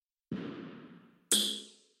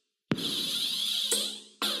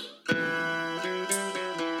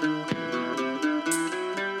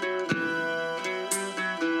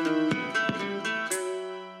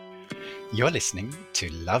You're listening to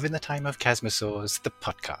Love in the Time of Chasmosaurs, the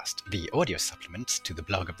podcast, the audio supplement to the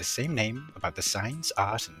blog of the same name about the science,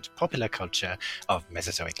 art, and popular culture of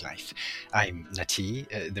Mesozoic life. I'm Nati,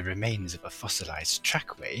 the remains of a fossilized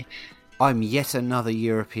trackway. I'm yet another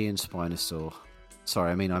European Spinosaur.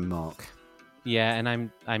 Sorry, I mean I'm Mark. Yeah, and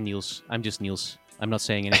I'm Niels. I'm just Niels. I'm not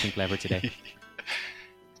saying anything clever today.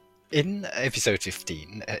 In episode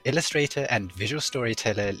 15, illustrator and visual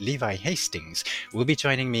storyteller Levi Hastings will be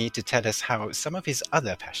joining me to tell us how some of his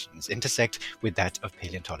other passions intersect with that of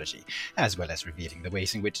paleontology, as well as revealing the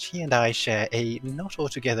ways in which he and I share a not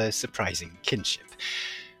altogether surprising kinship.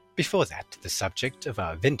 Before that, the subject of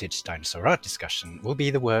our vintage dinosaur art discussion will be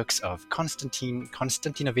the works of Konstantin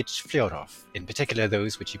Konstantinovich Flyarov, in particular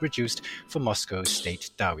those which he produced for Moscow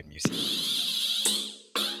State Darwin Museum.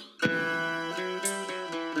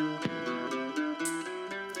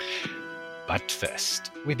 But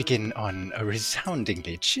first, we begin on a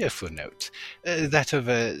resoundingly cheerful note, that of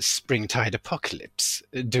a springtide apocalypse,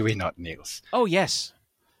 do we not, Niels? Oh, yes.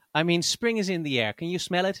 I mean, spring is in the air. Can you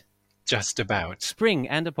smell it? Just about. Spring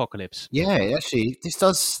and apocalypse. Yeah, actually,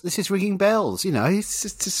 this is ringing bells. You know, it's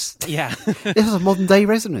just Yeah. This is a modern day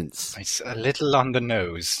resonance. It's a little on the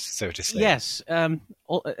nose, so to say. Yes,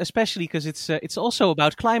 especially because it's also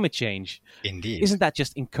about climate change. Indeed. Isn't that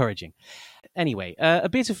just encouraging? Anyway, a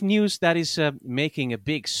bit of news that is making a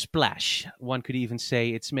big splash. One could even say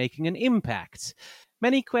it's making an impact.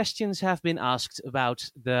 Many questions have been asked about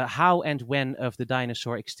the how and when of the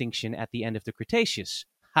dinosaur extinction at the end of the Cretaceous.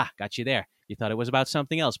 Ha, got you there. You thought it was about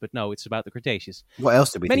something else, but no, it's about the Cretaceous. What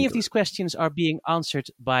else did we Many think of these questions are being answered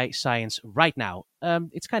by science right now.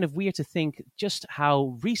 It's kind of weird to think just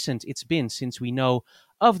how recent it's been since we know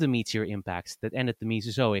of the meteor impact that ended the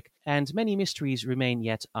Mesozoic, and many mysteries remain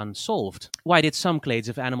yet unsolved. Why did some clades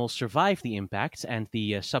of animals survive the impact and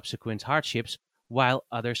the subsequent hardships, while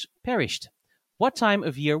others perished? What time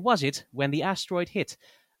of year was it when the asteroid hit?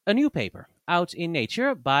 A new paper out in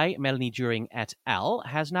Nature by Melanie During et al.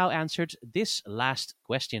 Has now answered this last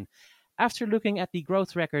question. After looking at the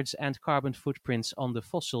growth records and carbon footprints on the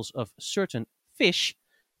fossils of certain fish,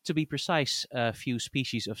 to be precise, a few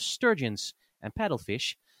species of sturgeons and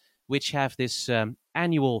paddlefish, which have this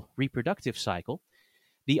annual reproductive cycle,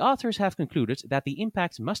 the authors have concluded that the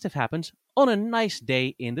impact must have happened on a nice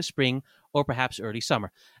day in the spring or perhaps early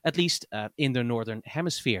summer, at least in the northern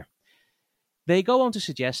hemisphere. They go on to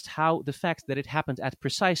suggest how the fact that it happened at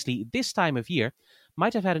precisely this time of year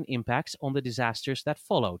might have had an impact on the disasters that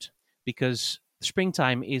followed, because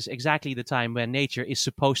springtime is exactly the time when nature is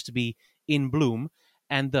supposed to be in bloom,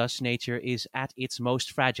 and thus nature is at its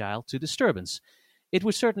most fragile to disturbance. It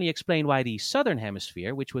would certainly explain why the southern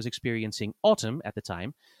hemisphere, which was experiencing autumn at the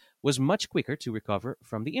time, was much quicker to recover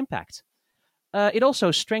from the impact. It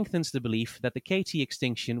also strengthens the belief that the KT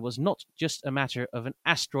extinction was not just a matter of an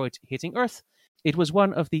asteroid hitting Earth. It was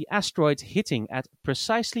one of the asteroids hitting at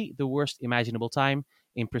precisely the worst imaginable time,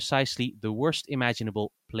 in precisely the worst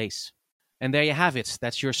imaginable place. And there you have it.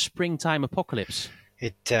 That's your springtime apocalypse.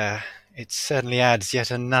 It certainly adds yet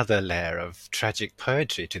another layer of tragic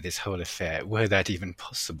poetry to this whole affair, were that even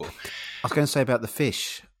possible. I was going to say about the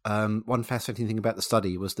fish. One fascinating thing about the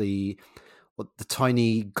study was the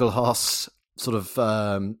tiny glass sort of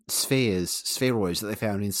spheroids that they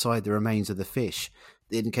found inside the remains of the fish.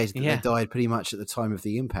 That indicated that they died pretty much at the time of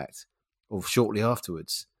the impact, or shortly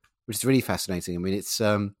afterwards, which is really fascinating. I mean, it's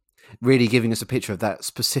really giving us a picture of that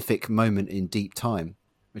specific moment in deep time,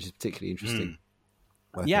 which is particularly interesting.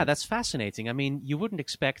 Yeah, that's fascinating. I mean, you wouldn't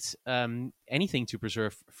expect anything to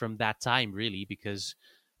preserve from that time, really, because,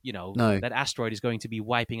 that asteroid is going to be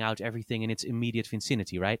wiping out everything in its immediate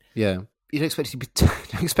vicinity, right? Yeah. You don't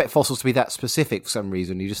expect fossils to be that specific for some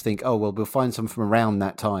reason. You just think, oh, well, we'll find some from around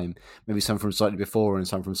that time, maybe some from slightly before and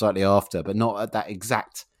some from slightly after, but not at that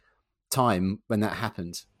exact time when that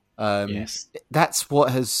happened. Yes. That's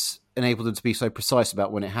what has enabled them to be so precise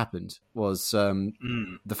about when it happened, was the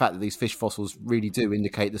fact that these fish fossils really do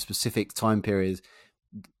indicate the specific time period,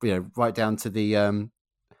 right down to the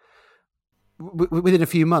within a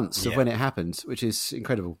few months of when it happened, which is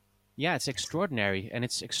incredible. Yeah, it's extraordinary, and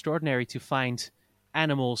it's extraordinary to find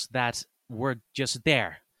animals that were just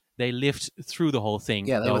there. They lived through the whole thing,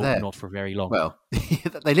 they were there. Not for very long. Well,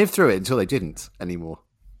 they lived through it until they didn't anymore.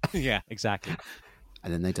 Yeah, exactly.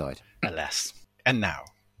 And then they died. Alas. And now,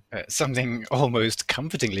 something almost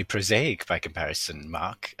comfortingly prosaic by comparison,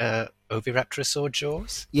 Mark. Oviraptorosaur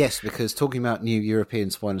jaws? Yes, because talking about new European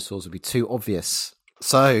Spinosaurs would be too obvious.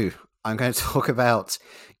 So, I'm going to talk about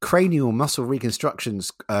cranial muscle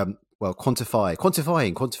reconstructions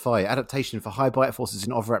Quantify adaptation for high bite forces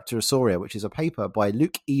in Oviraptorosauria, which is a paper by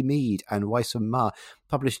Luke E. Mead and Wysam Ma,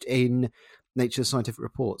 published in Nature Scientific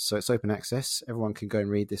Reports. So it's open access. Everyone can go and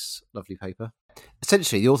read this lovely paper.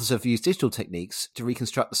 Essentially, the authors have used digital techniques to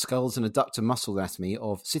reconstruct the skulls and adductor muscle anatomy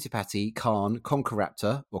of Sitipati, Carn,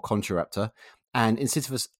 Conchoraptor, or Conchoraptor, and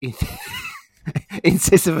Incisivosaurus.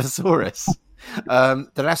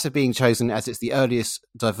 The latter being chosen as it's the earliest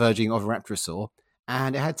diverging Oviraptorosaur,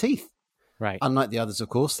 and it had teeth. Right. Unlike the others, of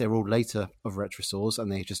course, they're all later Oviraptorosaurs,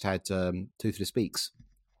 and they just had toothless beaks.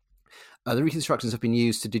 The reconstructions have been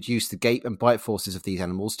used to deduce the gait and bite forces of these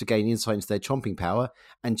animals to gain insight into their chomping power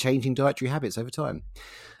and changing dietary habits over time.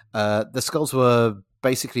 The skulls were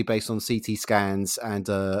basically based on CT scans and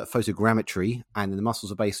photogrammetry, and the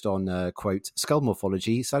muscles are based on, quote, skull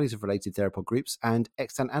morphology, studies of related theropod groups, and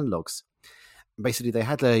extant analogues. Basically, they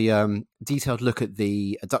had a detailed look at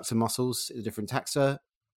the adductor muscles in the different taxa,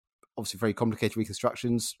 obviously very complicated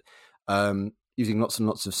reconstructions, using lots and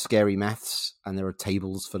lots of scary maths, and there are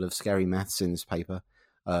tables full of scary maths in this paper.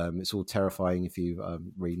 It's all terrifying if you're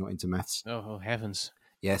really not into maths. Oh heavens.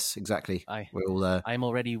 Yes, exactly. I'm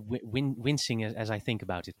already wincing as I think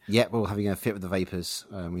about it. Yeah, we're all having a fit with the vapours.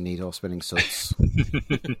 We need our smelling salts.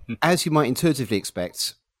 As you might intuitively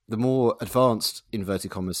expect, the more advanced,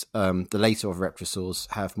 inverted commas, the later of Oviraptorosaurs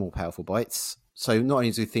have more powerful bites. So not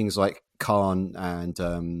only do things like Carn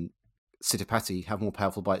and Sitipati have more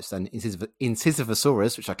powerful bites than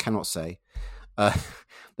Incisivosaurus, which I cannot say.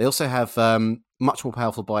 They also have much more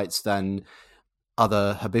powerful bites than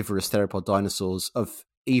other herbivorous theropod dinosaurs of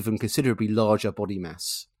even considerably larger body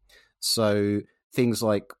mass. So things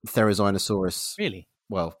like Therizinosaurus. Really?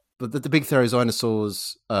 Well, the big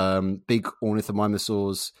Therizinosaurs, big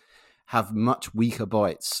Ornithomimosaurs have much weaker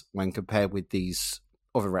bites when compared with these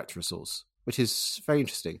Oviraptorosaurs, which is very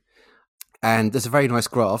interesting. And there's a very nice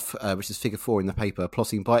graph, which is figure 4 in the paper,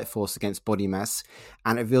 plotting bite force against body mass,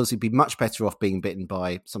 and it reveals you'd be much better off being bitten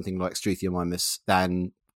by something like Struthiomimus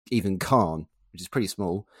than even Carn, which is pretty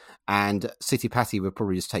small, and Sitipati would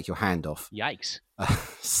probably just take your hand off. Yikes.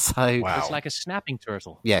 Wow. It's like a snapping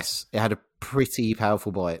turtle. Yes, it had a pretty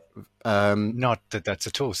powerful bite. Not that that's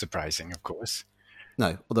at all surprising, of course.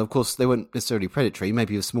 No, although, of course, they weren't necessarily predatory,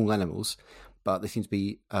 maybe with small animals, but they seem to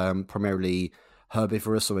be primarily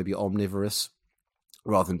herbivorous or maybe omnivorous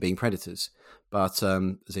rather than being predators, but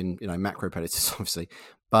as in, macro predators, obviously.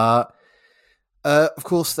 But of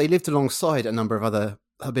course, they lived alongside a number of other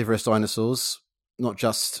herbivorous dinosaurs, not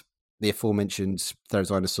just the aforementioned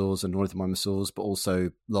Therizinosaurs and Ornithomimosaurs, but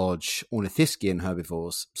also large ornithischian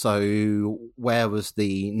herbivores. So where was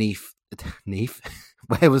the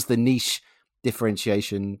where was the niche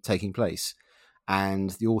differentiation taking place? And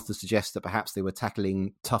the authors suggest that perhaps they were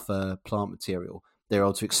tackling tougher plant material. They're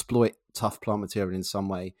able to exploit tough plant material in some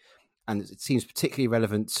way. And it seems particularly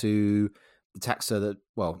relevant to the taxa that,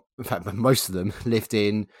 well, in fact, most of them lived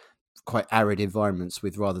in quite arid environments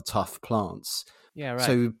with rather tough plants. Yeah, right.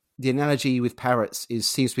 So the analogy with parrots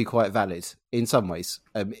seems to be quite valid in some ways,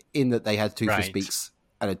 in that they had toothless beaks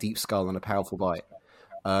and a deep skull and a powerful bite.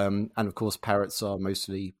 And of course, parrots are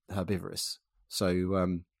mostly herbivorous.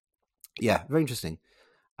 So, yeah, very interesting.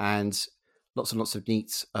 And lots and lots of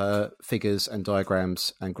neat figures and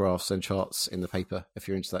diagrams and graphs and charts in the paper, if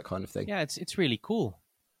you're into that kind of thing. Yeah, it's really cool.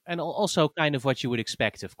 And also kind of what you would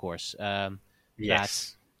expect, of course. Yes.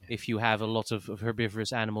 That if you have a lot of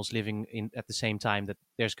herbivorous animals living at the same time, that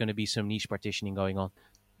there's going to be some niche partitioning going on.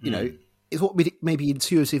 It's what we maybe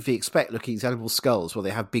intuitively expect looking at animal skulls, where they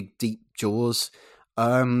have big, deep jaws. But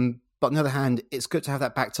on the other hand, it's good to have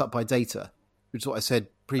that backed up by data, which is what I said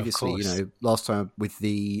previously, last time with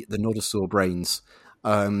the nodosaur brains.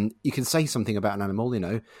 You can say something about an animal,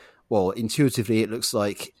 well, intuitively it looks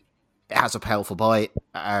like it has a powerful bite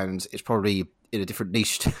and it's probably in a different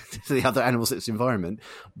niche to the other animals in its environment,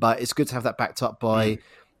 but it's good to have that backed up by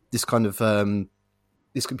this kind of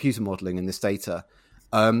this computer modeling and this data.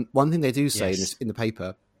 One thing they do say in the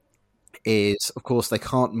paper is, of course, they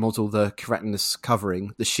can't model the keratinous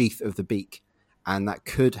covering, the sheath of the beak, and that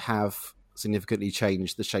could have significantly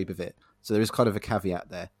changed the shape of it. So there is kind of a caveat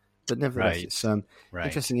there. But nevertheless, it's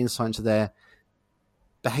interesting insight into their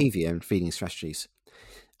behavior and feeding strategies.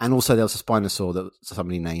 And also there was a Spinosaur that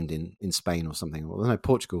somebody named in Spain or something. Well, no,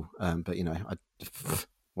 Portugal. But,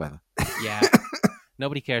 whatever. Yeah.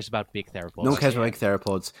 Nobody cares about big theropods. No one cares about big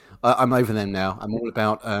theropods. I'm over them now. I'm all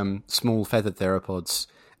about small feathered theropods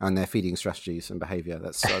and their feeding strategies and behavior.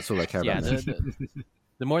 That's all I care about.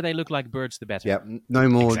 The more they look like birds, the better. Yeah, no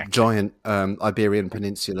more giant Iberian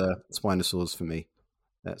Peninsula Spinosaurs for me.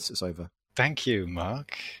 It's over. Thank you,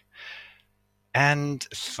 Mark. And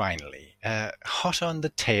finally, hot on the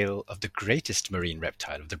tail of the greatest marine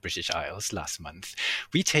reptile of the British Isles last month,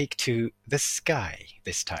 we take to the sky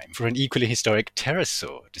this time for an equally historic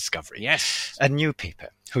pterosaur discovery. Yes. A new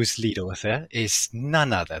paper whose lead author is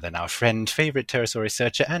none other than our friend, favorite pterosaur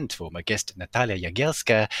researcher and former guest Natalia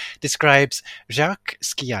Jagielska, describes Jacques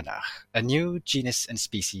Skianach, a new genus and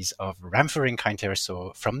species of rhamphorhynchine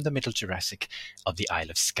pterosaur from the Middle Jurassic of the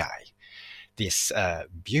Isle of Skye. This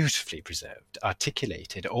beautifully preserved,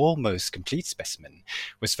 articulated, almost complete specimen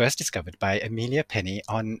was first discovered by Amelia Penny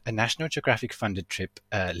on a National Geographic-funded trip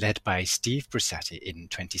led by Steve Brussati in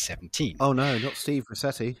 2017. Oh no, not Steve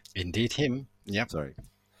Rossetti. Indeed him, yep. Sorry.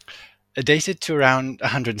 Dated to around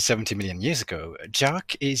 170 million years ago,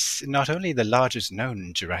 Jacques is not only the largest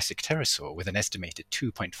known Jurassic pterosaur with an estimated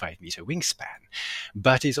 2.5 meter wingspan,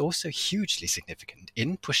 but is also hugely significant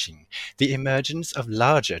in pushing the emergence of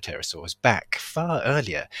larger pterosaurs back far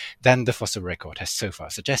earlier than the fossil record has so far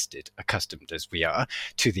suggested, accustomed as we are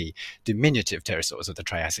to the diminutive pterosaurs of the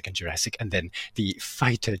Triassic and Jurassic, and then the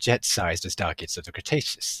fighter jet-sized Astarchids of the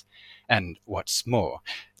Cretaceous. And what's more,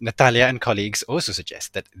 Natalia and colleagues also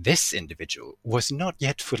suggest that this individual was not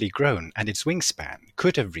yet fully grown and its wingspan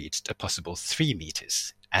could have reached a possible 3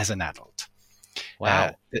 meters as an adult.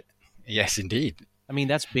 Wow. Yes, indeed. I mean,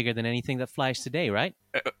 that's bigger than anything that flies today, right?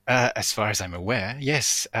 As far as I'm aware,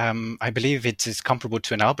 yes. I believe it is comparable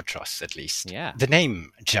to an albatross, at least. Yeah. The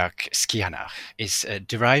name Jacques Skianach is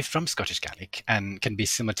derived from Scottish Gaelic and can be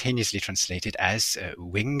simultaneously translated as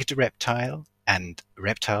winged reptile and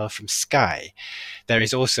reptile from Skye. There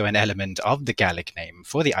is also an element of the Gaelic name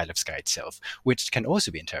for the Isle of Skye itself, which can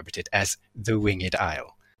also be interpreted as the Winged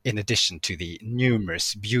Isle. In addition to the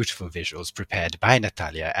numerous beautiful visuals prepared by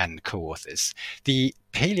Natalia and co-authors, the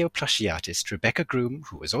paleo plushie artist Rebecca Groom,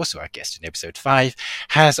 who was also our guest in episode 5,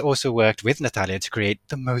 has also worked with Natalia to create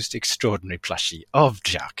the most extraordinary plushie of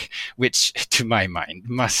Jacques, which, to my mind,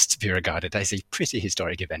 must be regarded as a pretty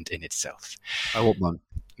historic event in itself. I want one.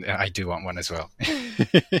 I do want one as well.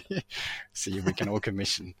 See, we can all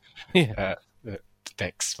commission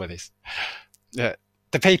text for this. The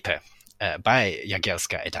paper by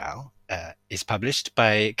Jagielska et al. Is published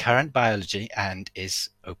by Current Biology and is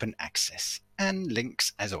open access. And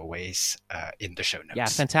links, as always, in the show notes. Yeah,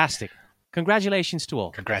 fantastic. Congratulations to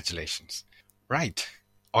all. Congratulations. Right,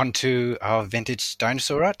 on to our vintage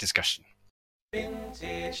dinosaur art discussion.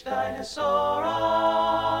 Vintage dinosaur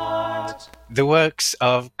art. The works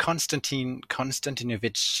of Konstantin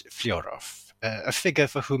Konstantinovich Flyorov, a figure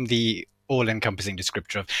for whom the all-encompassing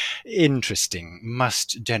descriptor of interesting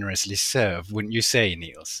must generously serve, wouldn't you say,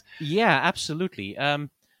 Niels? Yeah, absolutely. I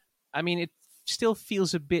mean, it still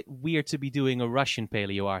feels a bit weird to be doing a Russian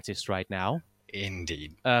paleo artist right now.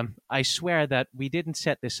 Indeed. I swear that we didn't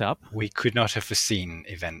set this up. We could not have foreseen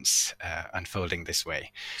events unfolding this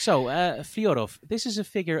way. So, Flyorov, this is a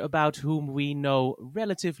figure about whom we know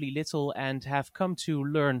relatively little and have come to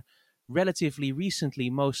learn relatively recently,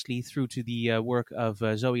 mostly through to the work of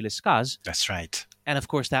Zoe Lescaz. That's right. And of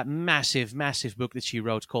course, that massive, massive book that she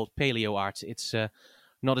wrote called Paleo Art. It's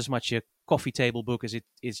not as much a coffee table book as it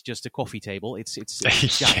is just a coffee table. It's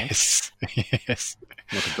giant. Yes.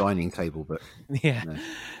 Not a dining table, but Yeah. No.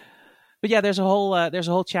 But yeah, there's a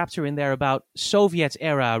whole chapter in there about Soviet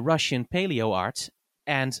era Russian paleo art,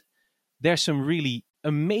 and there's some really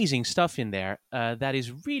amazing stuff in there that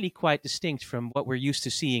is really quite distinct from what we're used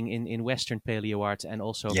to seeing in Western paleo art and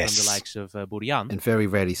also from the likes of Burian. and very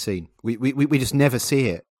rarely seen. We just never see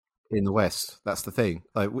it in the West. That's the thing.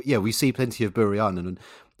 We see plenty of Burian and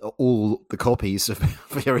all the copies of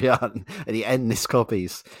Burian and the endless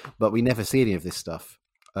copies, but we never see any of this stuff.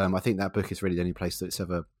 I think that book is really the only place that it's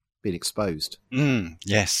ever been exposed.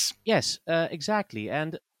 Yes. Yes, exactly.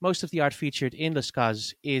 And most of the art featured in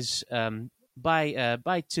Lescaz is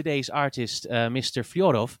by today's artist, Mr.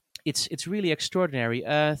 Flyorov. It's really extraordinary.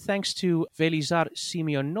 Thanks to Velizar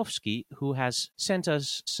Simeonovsky, who has sent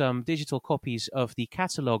us some digital copies of the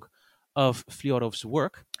catalog of Flyorov's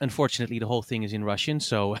work. Unfortunately, the whole thing is in Russian,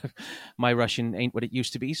 so my Russian ain't what it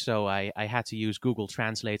used to be, so I had to use Google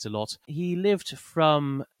Translate a lot. He lived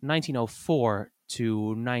from 1904 to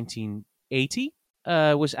 1980,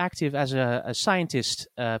 was active as a scientist,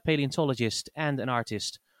 paleontologist, and an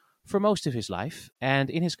artist for most of his life, and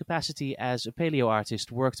in his capacity as a paleo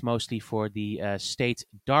artist worked mostly for the State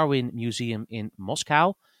Darwin Museum in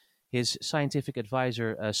Moscow. His scientific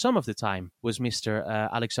advisor some of the time was Mr.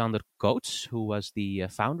 Alexander Coates, who was the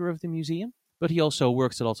founder of the museum. But he also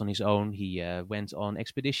worked a lot on his own. He went on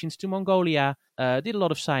expeditions to Mongolia, did a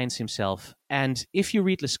lot of science himself. And if you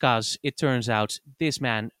read Lescaz, it turns out this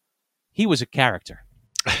man, he was a character.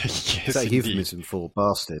 Yes, Is that a indeed. euphemism for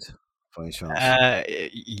bastard? by any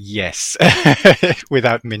chance? Yes,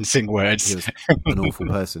 without mincing He words. was an awful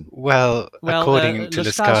person. Well, according to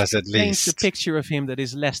Lescaze Lescaze, at paints a least. picture of him that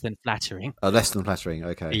is less than flattering. Less than flattering.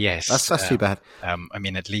 Okay. Yes, That's too bad. I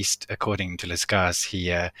mean, at least according to Lescaze,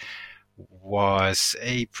 he was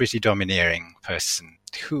a pretty domineering person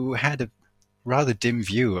who had a rather dim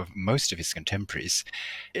view of most of his contemporaries.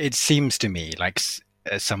 It seems to me like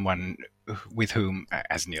someone with whom,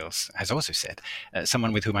 as Niels has also said,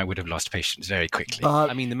 someone with whom I would have lost patience very quickly.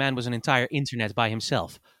 I mean, the man was an entire internet by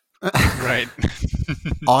himself. Right.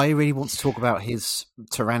 I really want to talk about his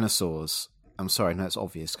tyrannosaurs. I'm sorry, no, it's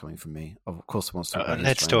obvious coming from me. Of course, I want to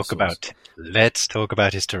talk about his Let's talk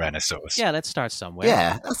about his tyrannosaurs. Yeah, let's start somewhere.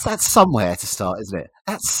 Yeah, that's somewhere to start, isn't it?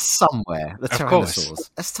 That's somewhere. The Of course.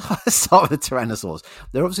 tyrannosaurs. Let's start with the tyrannosaurs.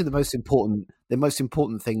 They're obviously the most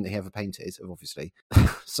important thing that he ever painted, obviously.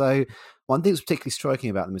 So one thing that's particularly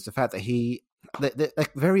striking about them is the fact that they're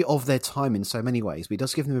very of their time in so many ways, but he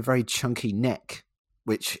does give them a very chunky neck,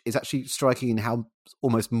 which is actually striking in how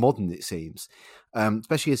almost modern it seems,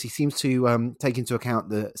 especially as he seems to take into account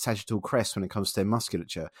the sagittal crest when it comes to their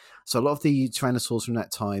musculature. So a lot of the tyrannosaurs from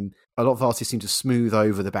that time, a lot of artists seem to smooth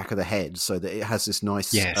over the back of the head so that it has this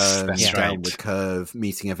nice downward curve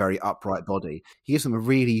meeting a very upright body. He gives them a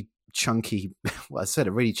really chunky,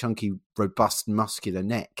 robust, muscular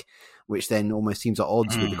neck, which then almost seems at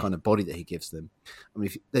odds with the kind of body that he gives them. I mean,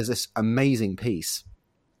 there's this amazing piece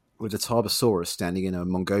with a Tarbosaurus standing in a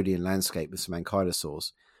Mongolian landscape with some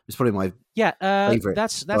ankylosaurs. It's probably my favorite.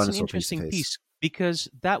 That's an dinosaur interesting piece because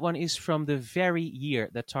that one is from the very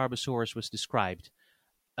year that Tarbosaurus was described.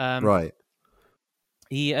 Right.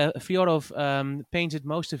 Fyodorov painted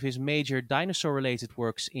most of his major dinosaur-related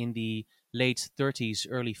works in the late 30s,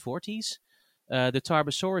 early 40s. The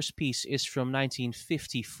Tarbosaurus piece is from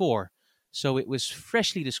 1954, so it was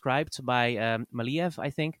freshly described by Maliev,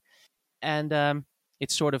 I think, and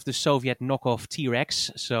it's sort of the Soviet knockoff T-Rex,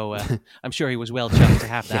 so I'm sure he was well chuffed to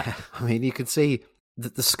have that. Yeah, I mean, you can see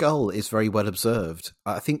that the skull is very well observed.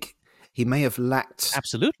 I think he may have lacked...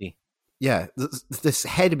 Absolutely. Yeah, this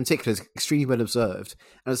head in particular is extremely well observed.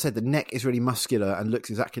 And as I said, the neck is really muscular and looks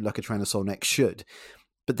exactly like a Tyrannosaur neck should.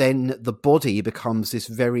 But then the body becomes this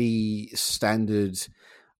very standard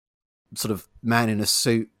sort of man in a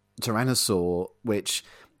suit Tyrannosaur, which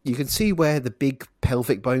you can see where the big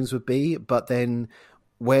pelvic bones would be, but then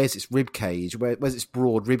where's its rib cage, where's its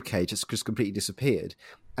broad rib cage, it's just completely disappeared.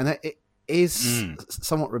 And that it is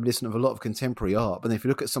somewhat reminiscent of a lot of contemporary art. But then if you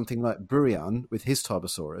look at something like Burian with his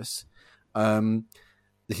Tarbosaurus,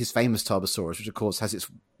 his famous Tarbosaurus, which of course has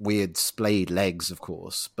its weird splayed legs, of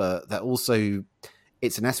course, but that also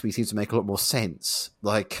its anatomy seems to make a lot more sense.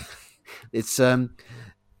 Like it's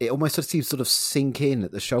it almost seems to sink in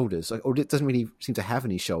at the shoulders, or it doesn't really seem to have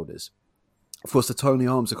any shoulders. Of course, the toe on the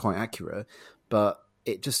arms are quite accurate, but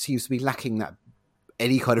it just seems to be lacking that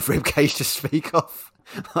any kind of rib cage to speak of.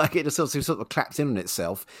 Like it just sort of claps in on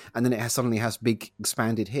itself, and then it suddenly has big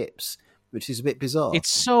expanded hips, which is a bit bizarre.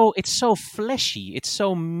 It's so fleshy. It's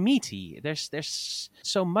so meaty. There's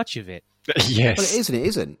so much of it. Yes. Well, it is and it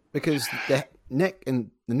isn't, because the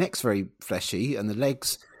neck's very fleshy, and the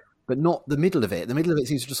legs, but not the middle of it. The middle of it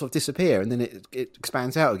seems to just sort of disappear, and then it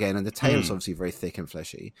expands out again, and the tail is obviously very thick and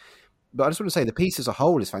fleshy. But I just want to say the piece as a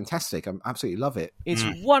whole is fantastic. I absolutely love it. It's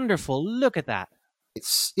wonderful. Look at that.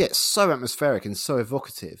 It's so atmospheric and so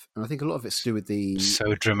evocative, and I think a lot of it's to do with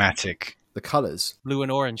so dramatic. The colours. Blue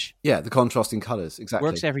and orange. Yeah, the contrasting colours, exactly.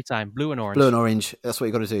 Works every time. Blue and orange. Blue and orange, that's what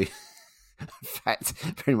you got to do. In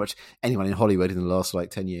fact, pretty much anyone in Hollywood in the last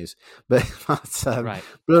 10 years. But right.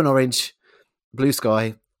 Blue and orange, blue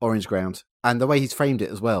sky, orange ground. And the way he's framed it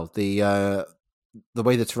as well, the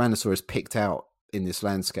way the Tyrannosaur is picked out in this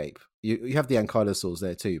landscape. You have the ankylosaurs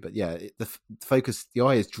there too, but yeah, the focus, the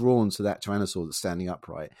eye is drawn to that Tyrannosaur that's standing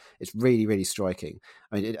upright. It's really, really striking.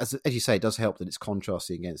 I mean, as you say, it does help that it's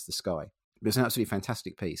contrasting against the sky. But it's an absolutely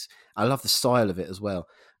fantastic piece. I love the style of it as well.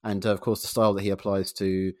 And of course, the style that he applies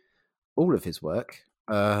to all of his work.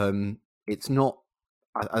 It's not,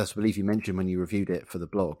 as I believe you mentioned when you reviewed it for the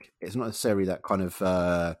blog, it's not necessarily that kind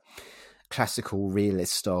of classical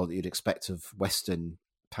realist style that you'd expect of Western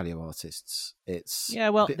paleo artists. It's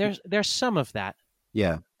there's some of that.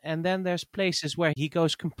 Yeah. And then there's places where he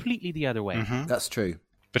goes completely the other way. Mm-hmm. That's true.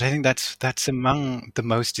 But I think that's among the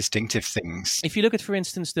most distinctive things. If you look at, for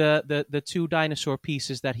instance, the two dinosaur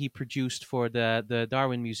pieces that he produced for the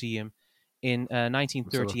Darwin Museum in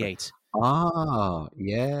 1938. Ah,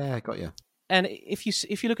 yeah, got you. And if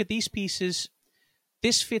you look at these pieces,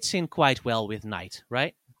 this fits in quite well with night,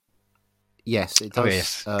 right? Yes, it does. Oh,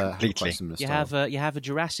 yes, completely. You have a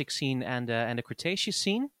Jurassic scene and a Cretaceous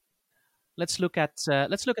scene. let's look at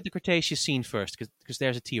the Cretaceous scene first, because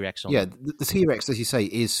there's a T-Rex on. Yeah, the T-Rex, as you say,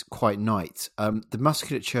 is quite night. The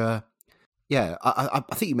musculature, yeah, I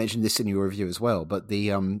think you mentioned this in your review as well, but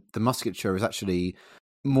the musculature is actually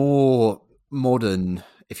more modern,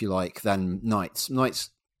 if you like, than Knight's. Knight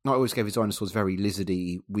always gave his dinosaurs very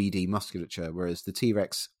lizardy, weedy musculature, whereas the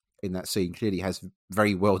T-Rex in that scene clearly has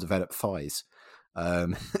very well-developed thighs.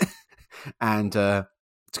 And to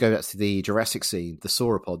go back to the Jurassic scene, the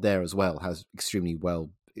sauropod there as well has extremely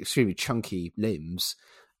chunky limbs,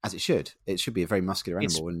 as it should. It should be a very muscular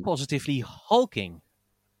animal. It's positively hulking.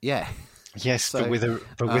 Yeah. Yes, So, but with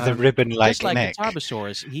a ribbon-like Just like neck. the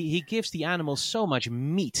Tarbosaurus, he gives the animal so much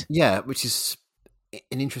meat. Yeah, which is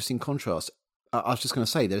an interesting contrast. I was just going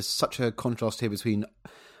to say, there's such a contrast here between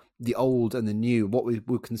the old and the new, what we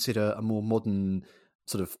would consider a more modern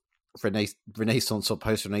sort of Renaissance or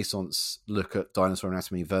post-Renaissance look at dinosaur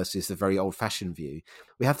anatomy versus the very old-fashioned view.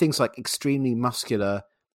 We have things like extremely muscular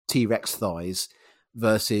T-Rex thighs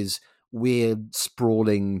versus weird,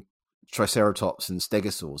 sprawling Triceratops and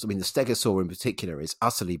Stegosaurs. I mean, the Stegosaur in particular is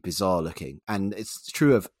utterly bizarre looking, and it's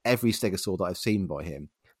true of every Stegosaur that I've seen by him.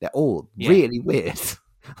 They're all really weird.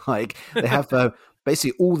 Like, they have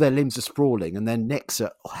basically all their limbs are sprawling, and their necks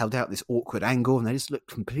are held out this awkward angle, and they just look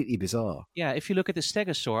completely bizarre. Yeah, if you look at the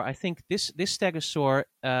Stegosaur, I think this Stegosaur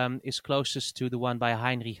is closest to the one by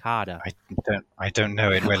Heinrich Hade. I don't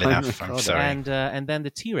know it well enough. I'm sorry. And then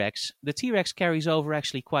the T-Rex carries over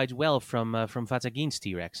actually quite well from Vatagin's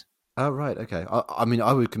T-Rex. Oh, right, okay. I mean,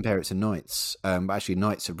 I would compare it to Knight's, but actually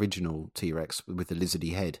Knight's original T-Rex with the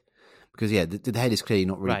lizardy head. Because, yeah, the head is clearly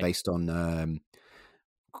not really based on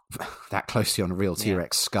that closely on a real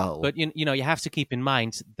T-Rex skull. But, you know, you have to keep in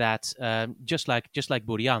mind that just like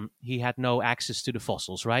Bourrian, he had no access to the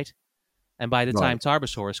fossils, right? And by the time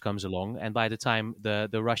Tarbosaurus comes along, and by the time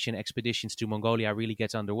the Russian expeditions to Mongolia really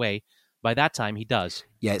gets underway, by that time he does.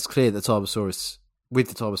 Yeah, it's clear that with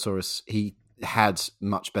the Tarbosaurus, he had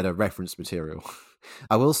much better reference material.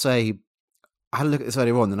 I will say, I had a look at this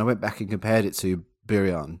earlier on, and I went back and compared it to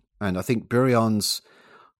Bourrian, and I think Bourrian's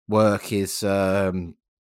work is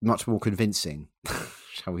much more convincing,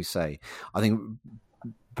 shall we say. I think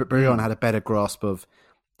Bourrian had a better grasp of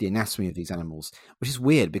the anatomy of these animals, which is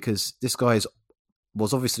weird because this guy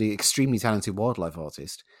was obviously an extremely talented wildlife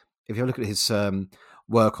artist. If you look at his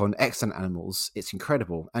work on extant animals, it's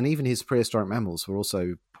incredible. And even his prehistoric mammals were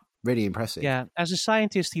also really impressive. Yeah, as a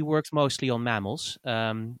scientist, he worked mostly on mammals,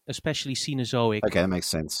 especially Cenozoic. Okay, that makes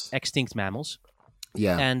sense. Extinct mammals.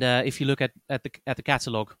 Yeah. And if you look at the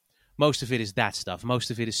catalog, most of it is that stuff. Most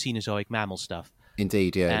of it is Cenozoic mammal stuff.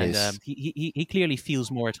 Indeed, yeah, and, it is. He clearly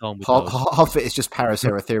feels more at home with those. Half of it is just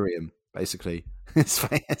Paraceratherium, basically.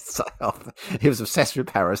 He was obsessed with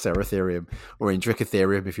Paraceratherium, or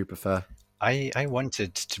Indricotherium, if you prefer. I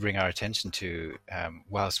wanted to bring our attention to,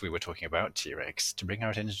 whilst we were talking about T-Rex, to bring our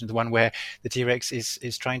attention to the one where the T-Rex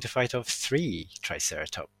is trying to fight off 3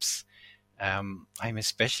 Triceratops. I'm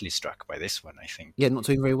especially struck by this one, I think. Yeah, not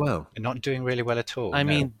doing very well. Not doing really well at all. I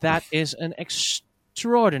mean, that is an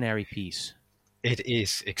extraordinary piece. It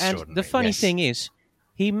is extraordinary. And the funny thing is,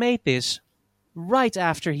 he made this right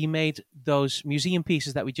after he made those museum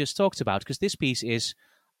pieces that we just talked about, because this piece is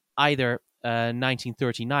either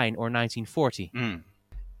 1939 or 1940.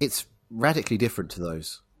 It's radically different to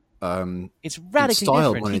those. It's radically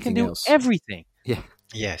different. He can do everything. Yeah.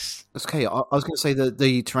 Yes. Okay, I was going to say that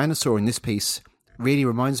the Tyrannosaur in this piece really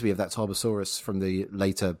reminds me of that Tarbosaurus from the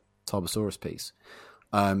later Tarbosaurus piece.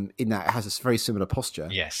 In that it has a very similar posture.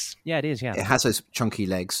 Yes. Yeah, it is, yeah. It has those chunky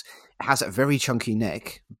legs. It has a very chunky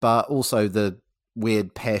neck, but also the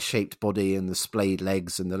weird pear-shaped body and the splayed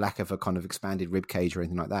legs and the lack of a kind of expanded rib cage or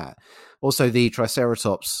anything like that. Also, the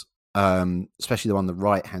Triceratops, especially the one on the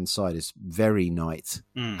right-hand side, is very Knight.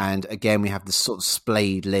 And again, we have the sort of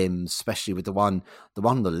splayed limbs, especially with the one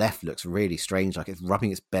on the left looks really strange, like it's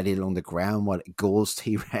rubbing its belly along the ground while it gores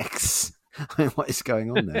T-Rex. I mean, what is going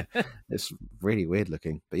on there? It's really weird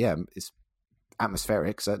looking. But yeah, it's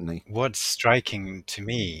atmospheric, certainly. What's striking to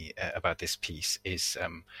me about this piece is,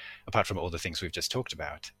 apart from all the things we've just talked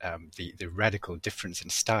about, the radical difference in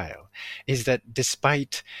style, is that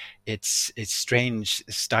despite its strange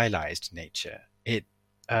stylized nature, it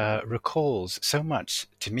recalls so much,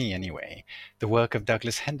 to me anyway, the work of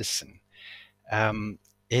Douglas Henderson.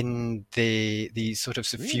 In the sort of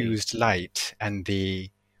suffused light and do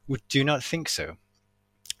you not think so?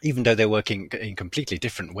 Even though they're working in completely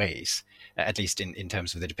different ways, at least in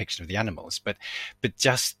terms of the depiction of the animals, but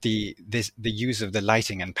just the use of the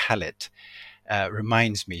lighting and palette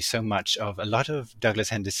reminds me so much of a lot of Douglas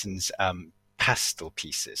Henderson's pastel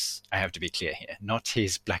pieces. I have to be clear here, not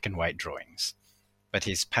his black and white drawings. but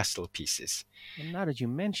his pastel pieces. And now that you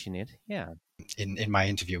mention it, yeah. In my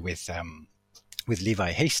interview with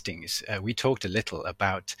Levi Hastings, we talked a little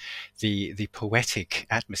about the poetic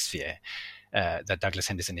atmosphere that Douglas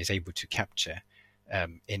Henderson is able to capture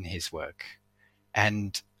in his work,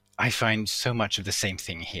 and I find so much of the same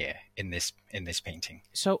thing here in this painting.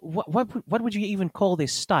 So what would you even call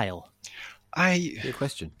this style? Good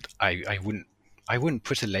question. I wouldn't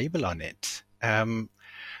put a label on it.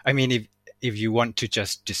 I mean, if you want to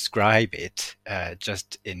just describe it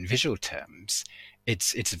just in visual terms,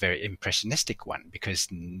 it's a very impressionistic one, because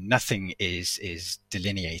nothing is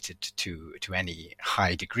delineated to any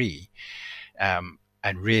high degree, and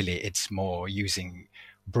really it's more using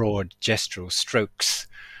broad gestural strokes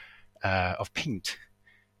of paint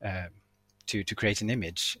to create an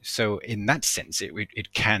image. So in that sense,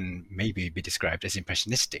 it can maybe be described as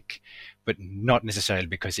impressionistic, but not necessarily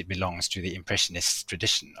because it belongs to the impressionist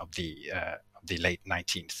tradition of the late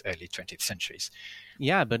 19th, early 20th centuries.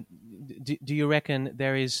 Yeah, but do you reckon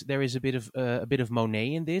there is a bit of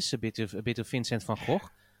Monet in this, a bit of Vincent van Gogh?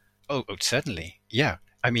 Oh, certainly, yeah.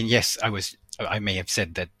 I mean, yes, I may have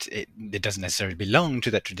said that it doesn't necessarily belong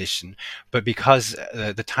to that tradition, but because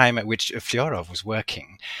the time at which Fyorov was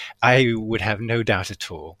working, I would have no doubt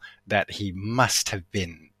at all that he must have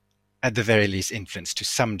been, at the very least, influenced to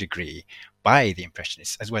some degree by the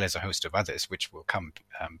Impressionists, as well as a host of others, which we'll come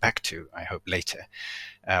back to, I hope, later.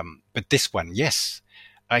 But this one, yes,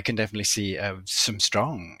 I can definitely see some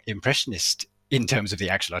strong Impressionist, in terms of the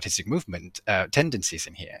actual artistic movement, tendencies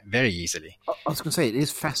in here, very easily. I was going to say, it is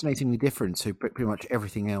fascinatingly different to pretty much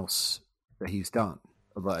everything else that he's done,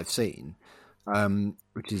 or that I've seen,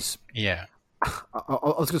 which is... Yeah. I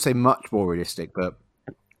was going to say much more realistic, but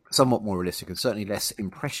somewhat more realistic, and certainly less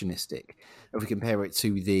impressionistic. If we compare it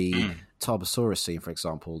to the Tarbosaurus scene, for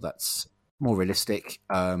example, that's more realistic.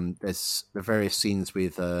 There's the various scenes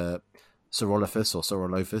with Saurolophus, or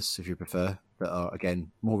Saurolophus, if you prefer, that are,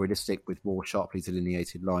 again, more realistic, with more sharply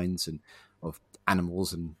delineated lines and of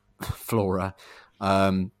animals and flora.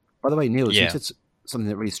 By the way, Neil, you said something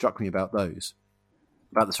that really struck me about those,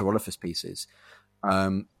 about the Saurolophus pieces.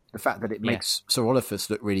 The fact that it makes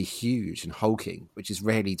Saurolophus look really huge and hulking, which is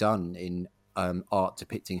rarely done in art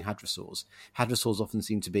depicting hadrosaurs. Hadrosaurs often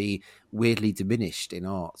seem to be weirdly diminished in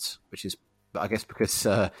art, which is, I guess, because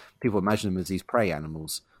people imagine them as these prey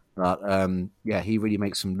animals. But he really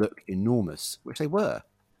makes them look enormous, which they were.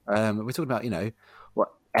 We're talking about,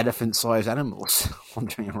 elephant-sized animals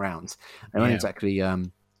wandering around. They weren't exactly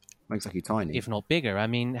tiny, if not bigger. I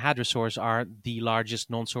mean, hadrosaurs are the largest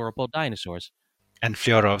non-sauropod dinosaurs. And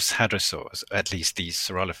Fyorov's hadrosaurs, at least these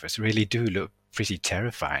Saurolophus, really do look pretty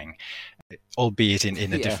terrifying, albeit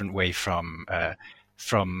in a different way from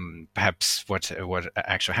perhaps what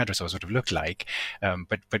actual hadrosaurs would have looked like,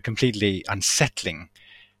 but completely unsettling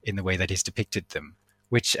in the way that he's depicted them,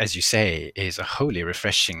 which, as you say, is a wholly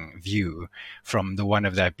refreshing view from the one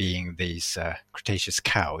of there being these Cretaceous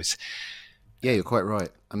cows. Yeah, you're quite right.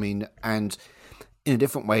 I mean, and in a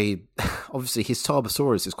different way, obviously his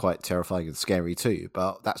Tarbosaurus is quite terrifying and scary too,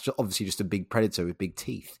 but that's obviously just a big predator with big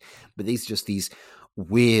teeth. But these are just these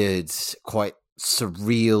weird, quite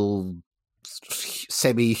surreal,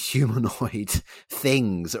 semi-humanoid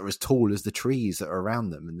things that are as tall as the trees that are around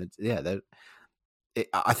them. And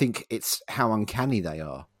I think it's how uncanny they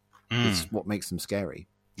are. It's what makes them scary.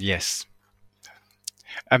 Yes.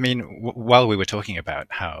 I mean, while we were talking about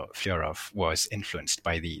how Fyorov was influenced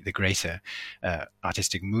by the greater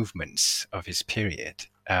artistic movements of his period,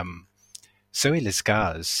 Zoe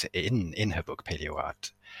Lescars, in her book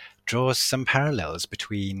Paleoart, draws some parallels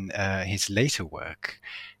between his later work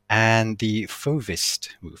and the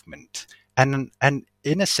Fauvist movement. And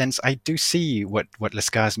in a sense, I do see what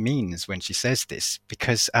Lescars means when she says this,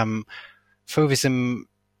 because Fauvism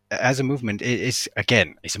as a movement is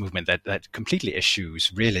a movement that completely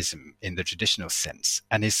eschews realism in the traditional sense,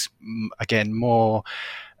 and is again more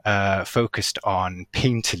focused on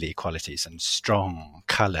painterly qualities and strong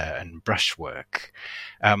color and brushwork.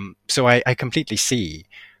 So I completely see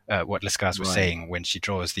what Lescars was saying when she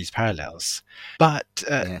draws these parallels. But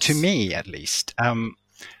to me, at least,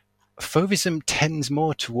 Fauvism tends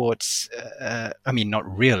more towards,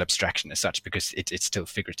 not real abstraction as such, because it's still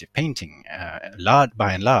figurative painting,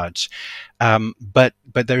 by and large, but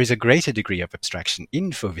there is a greater degree of abstraction in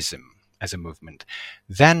Fauvism as a movement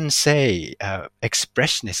than, say,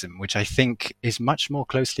 Expressionism, which I think is much more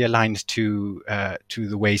closely aligned to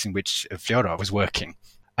the ways in which Fyorov was working.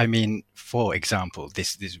 I mean, for example,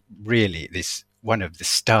 this one of the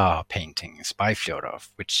star paintings by Fyorov,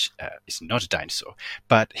 which is not a dinosaur,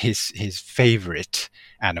 but his favorite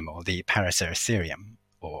animal, the Paraceratherium,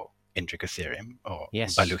 or Indricotherium or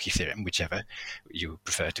Yes. Baluchitherium, whichever you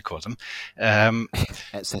prefer to call them,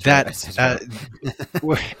 Etc.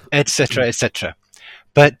 etc., etc.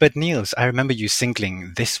 But Niels, I remember you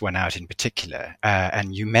singling this one out in particular,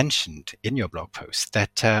 and you mentioned in your blog post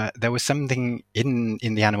that there was something in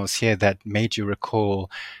the animals here that made you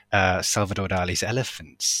recall Salvador Dali's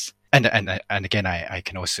elephants. And again, I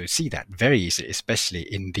can also see that very easily, especially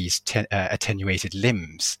in these attenuated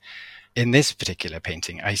limbs. In this particular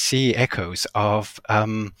painting, I see echoes of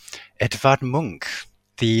Edvard Munch,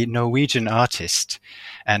 the Norwegian artist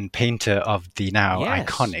and painter of the now Yes.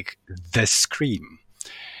 iconic The Scream.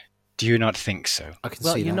 Do you not think so? I can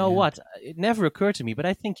Well, see you that, know yeah. what? It never occurred to me, but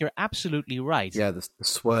I think you're absolutely right. Yeah, the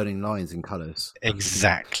swirling lines and colours.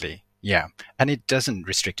 Exactly. Yeah, and it doesn't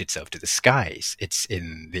restrict itself to the skies. It's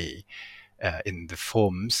in the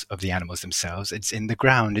forms of the animals themselves. It's in the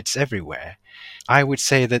ground. It's everywhere. I would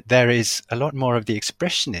say that there is a lot more of the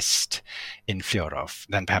expressionist in Fliorov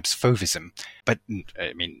than perhaps Fauvism. But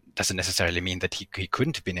I mean, doesn't necessarily mean that he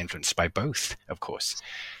couldn't have been influenced by both, of course.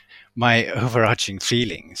 My overarching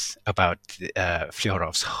feelings about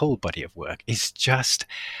Fliorov's whole body of work is just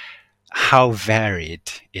how varied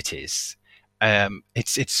it is.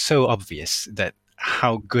 It's so obvious that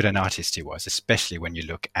how good an artist he was, especially when you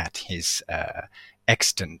look at his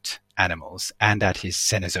extant animals and at his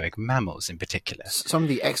Cenozoic mammals in particular. Some of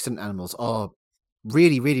the extant animals are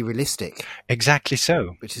really, really realistic. Exactly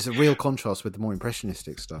so. Which is a real contrast with the more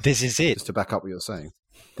impressionistic stuff. This is it. Just to back up what you're saying.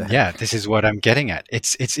 Yeah, this is what I'm getting at.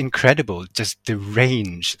 It's incredible, just the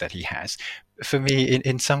range that he has. For me,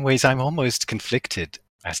 in some ways, I'm almost conflicted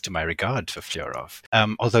as to my regard for Fliorov.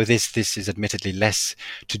 Although this is admittedly less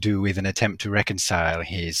to do with an attempt to reconcile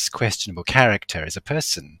his questionable character as a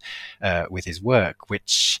person with his work,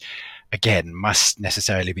 which, again, must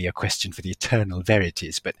necessarily be a question for the eternal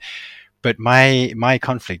verities. But my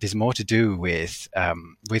conflict is more to do with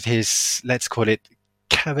his, let's call it,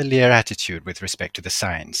 cavalier attitude with respect to the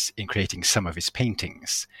science in creating some of his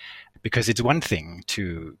paintings. Because it's one thing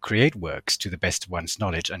to create works to the best of one's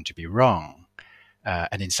knowledge and to be wrong.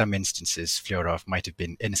 And in some instances, Fliorov might have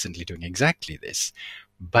been innocently doing exactly this.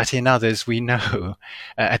 But in others, we know,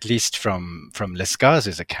 at least from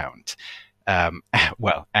Lescaze's account, and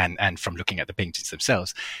from looking at the paintings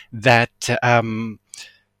themselves, that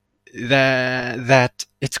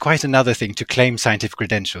it's quite another thing to claim scientific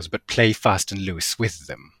credentials but play fast and loose with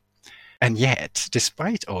them. And yet,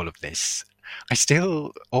 despite all of this, I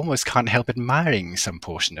still almost can't help admiring some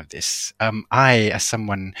portion of this. I, as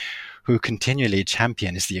someone who continually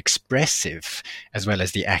champions the expressive as well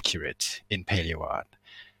as the accurate in paleo art,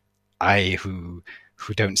 I who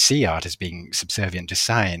don't see art as being subservient to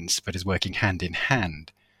science but as working hand in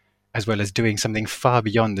hand, as well as doing something far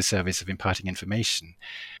beyond the service of imparting information.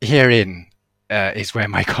 Herein is where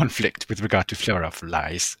my conflict with regard to Fliorov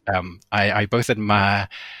lies. I both admire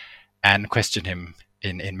and question him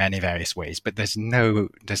in many various ways, but there's no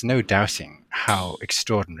doubting how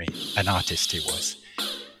extraordinary an artist he was.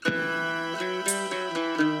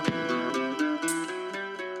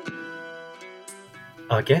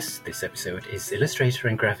 Our guest this episode is illustrator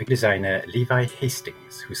and graphic designer Levi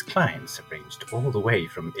Hastings, whose clients have ranged all the way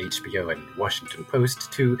from HBO and Washington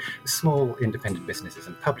Post to small independent businesses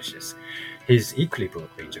and publishers. His equally broad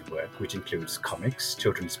range of work, which includes comics,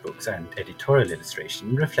 children's books, and editorial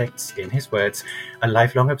illustration, reflects, in his words, a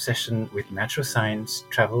lifelong obsession with natural science,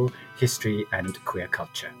 travel, history, and queer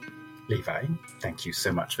culture. Levi, thank you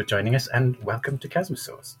so much for joining us, and welcome to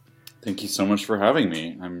Chasmosaurs. Thank you so much for having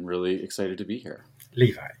me. I'm really excited to be here.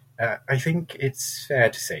 Levi, I think it's fair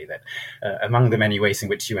to say that among the many ways in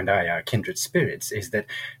which you and I are kindred spirits is that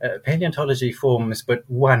paleontology forms but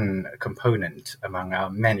one component among our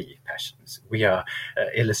many passions. We are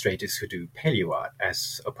illustrators who do paleo art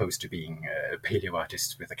as opposed to being paleo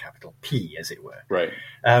artists with a capital P, as it were. Right.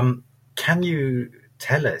 Can you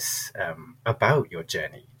tell us about your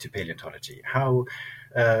journey to paleontology? How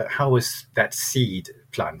was that seed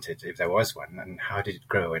planted, if there was one, and how did it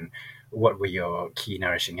grow, and what were your key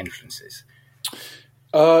nourishing influences?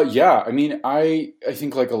 Yeah, I mean, I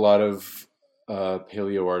think like a lot of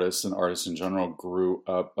paleo artists and artists in general grew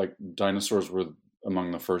up, like dinosaurs were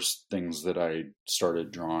among the first things that I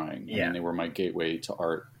started drawing. Yeah. I mean, they were my gateway to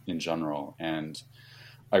art in general. And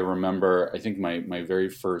I remember, I think my very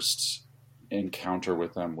first encounter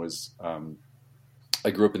with them was,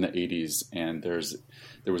 I grew up in the 80s, and there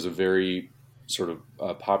was a very sort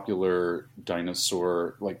of popular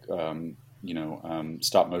dinosaur, like,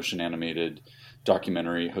 stop motion animated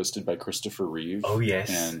documentary hosted by Christopher Reeve. Oh yes.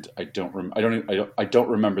 And I don't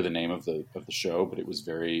remember the name of the show, but it was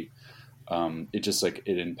very it just like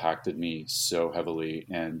it impacted me so heavily,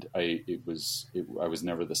 and I was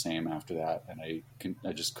never the same after that, and I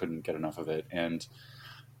just couldn't get enough of it. And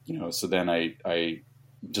so then I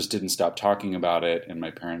just didn't stop talking about it, and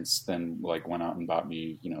my parents then like went out and bought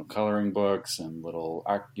me coloring books and little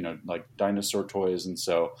like dinosaur toys, and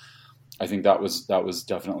so I think that was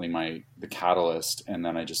definitely the catalyst. And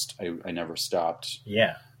then I never stopped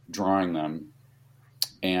drawing them.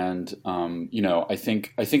 And I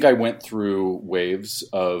think I went through waves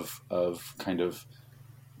of kind of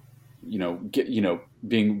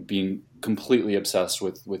being completely obsessed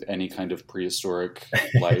with any kind of prehistoric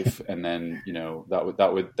life, and then that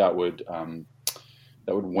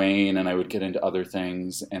would wane, and I would get into other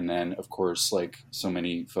things. And then of course, like so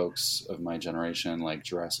many folks of my generation, like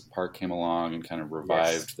Jurassic Park came along and kind of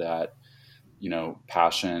revived that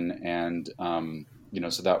passion. And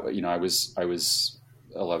so that I was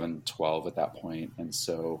 11, 12 at that point, and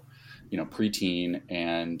so preteen,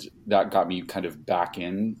 and that got me kind of back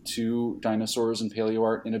into dinosaurs and paleo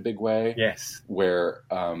art in a big way. Yes. Where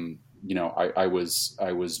I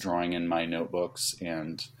was drawing in my notebooks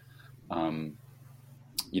and kind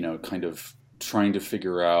of trying to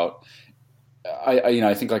figure out.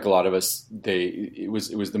 I think like a lot of us, it was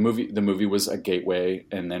the movie. The movie was a gateway,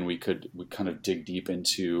 and then we kind of dig deep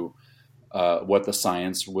into what the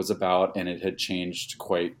science was about, and it had changed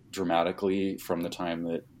quite dramatically from the time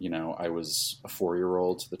that I was a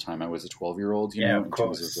 4-year-old to the time I was a 12-year-old. Of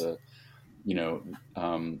course. Terms of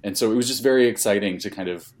and so it was just very exciting to kind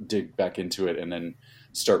of dig back into it, and then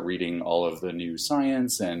start reading all of the new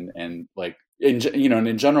science, and like in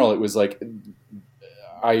general, it was like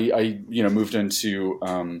I moved into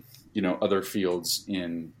other fields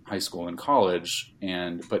in high school and college,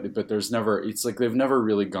 but there's never, it's like they've never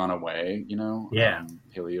really gone away,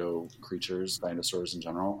 paleo creatures, dinosaurs in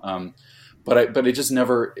general. But it just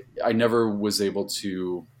I never was able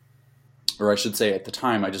to, or I should say at the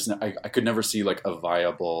time, I could never see like a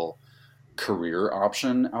viable career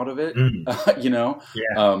option out of it.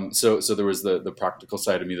 So there was the practical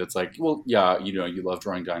side of me that's like, well, yeah, you love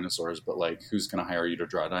drawing dinosaurs, but like, who's going to hire you to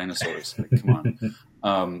draw dinosaurs? Like, come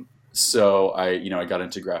on. So I got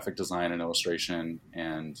into graphic design and illustration,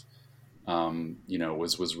 and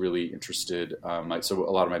was really interested. So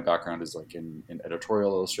a lot of my background is like in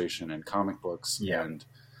editorial illustration and comic books. And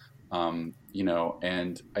and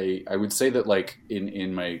I would say that like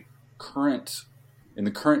in the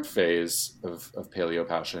current phase of paleo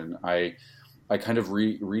passion, I kind of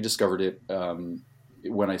rediscovered it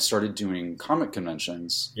when I started doing comic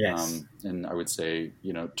conventions. And I would say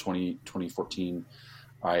 2014.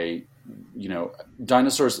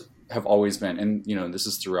 Dinosaurs have always been, and this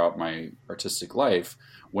is throughout my artistic life,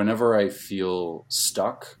 whenever I feel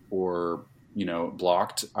stuck or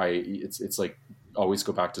blocked, it's like always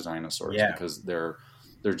go back to dinosaurs, because they're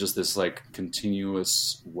just this like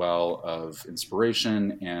continuous well of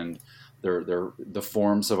inspiration, and the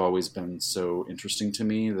forms have always been so interesting to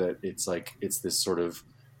me that it's like it's this sort of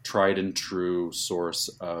tried and true source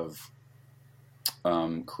of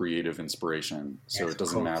creative inspiration. So it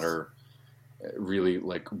doesn't matter really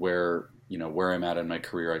like where I'm at in my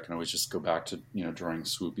career. I can always just go back to drawing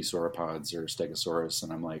swoopy sauropods or stegosaurus,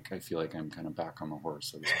 and I'm like, I feel like I'm kind of back on the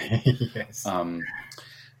horse, so to speak. Yes.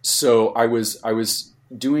 So I was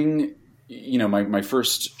doing my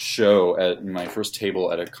first show at my first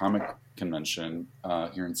table at a comic convention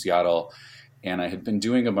here in Seattle. And I had been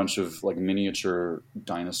doing a bunch of like miniature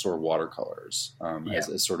dinosaur watercolors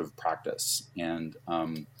as sort of practice. And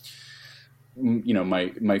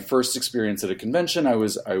my first experience at a convention, I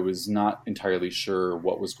was not entirely sure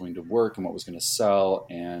what was going to work and what was going to sell.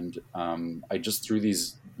 And I just threw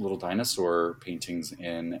these little dinosaur paintings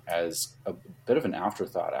in as a bit of an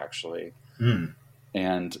afterthought, actually.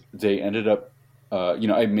 And they ended up,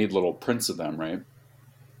 I made little prints of them, right?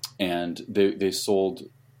 And they sold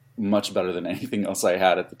much better than anything else I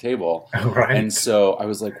had at the table. Right. And so I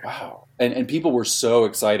was like, wow. And people were so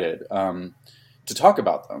excited to talk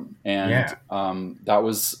about them. And that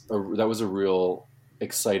was a real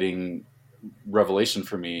exciting revelation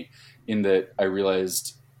for me, in that I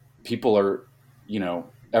realized people are,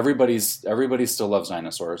 everybody still loves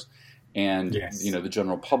dinosaurs, and the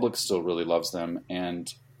general public still really loves them.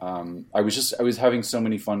 And I was having so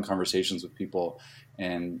many fun conversations with people,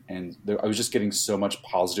 and I was just getting so much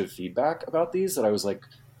positive feedback about these that I was like,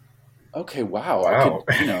 okay, wow. I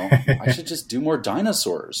could, I should just do more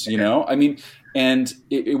dinosaurs, I mean, and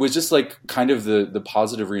it was just like kind of the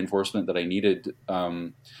positive reinforcement that I needed,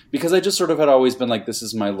 because I just sort of had always been like, this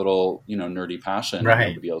is my little, nerdy passion. Right.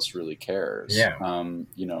 Nobody else really cares. Yeah.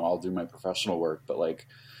 I'll do my professional work, but like,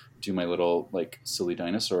 do my little like silly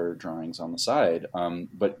dinosaur drawings on the side.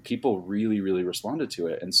 But people really, really responded to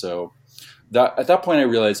it. And so that at that point I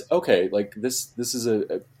realized, okay, like this is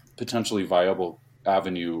a potentially viable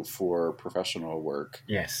avenue for professional work.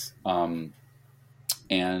 Yes.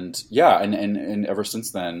 And yeah, and ever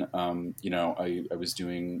since then, I was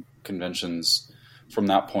doing conventions from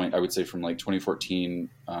that point, I would say from like 2014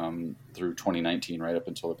 through 2019, right up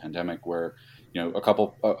until the pandemic, where,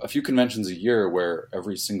 a few conventions a year where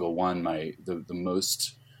every single one, the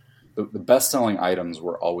best-selling items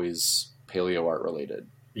were always paleo art related.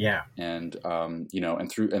 Yeah. And, and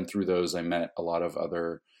through those, I met a lot of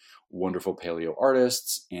other wonderful paleo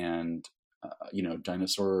artists and,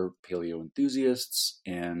 dinosaur paleo enthusiasts.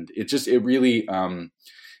 And it really,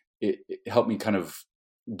 it helped me kind of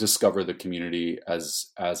discover the community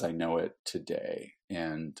as I know it today.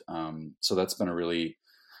 And, so that's been a really,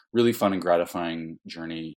 really fun and gratifying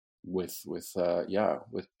journey with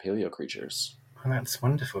paleo creatures. Well, that's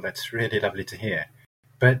wonderful. That's really lovely to hear.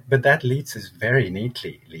 But that leads us very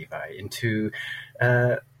neatly, Levi, into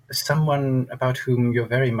someone about whom you're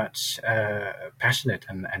very much passionate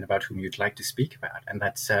and about whom you'd like to speak about, and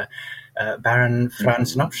that's Baron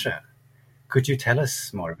Franz Nopcsa. Could you tell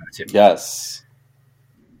us more about him?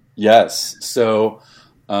 Yes. So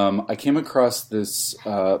I came across this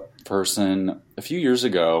person a few years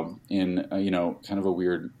ago in kind of a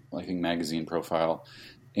weird, I think, magazine profile.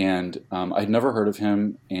 And I'd never heard of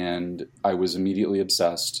him, and I was immediately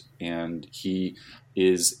obsessed. And he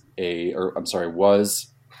was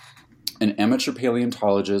an amateur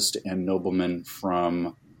paleontologist and nobleman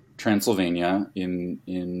from Transylvania.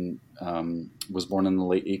 Was born in the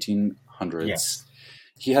late 1800s. Yes.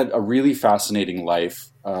 He had a really fascinating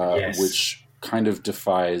life, Yes. which kind of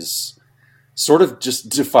defies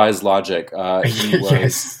logic. He was.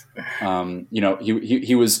 Yes.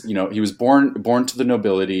 He was born to the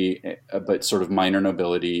nobility, but sort of minor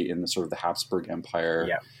nobility in the sort of the Habsburg Empire.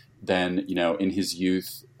 Yeah. Then, in his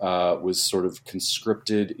youth, was sort of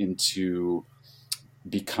conscripted into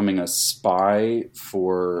becoming a spy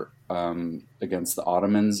for against the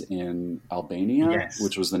Ottomans in Albania, Yes.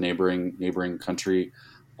 which was the neighboring country,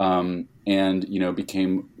 and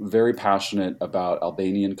became very passionate about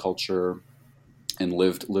Albanian culture and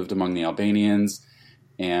lived among the Albanians.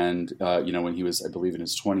 And, when he was, I believe, in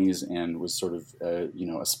his 20s and was sort of, a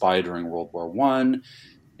spy during World War I,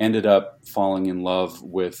 ended up falling in love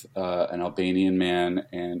with an Albanian man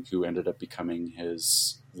and who ended up becoming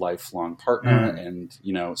his lifelong partner. And,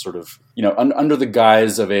 under the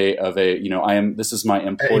guise of this is my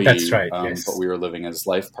employee. That's right. Yes. But we were living as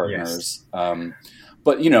life partners. Yes.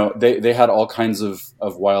 But they had all kinds of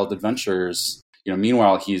wild adventures.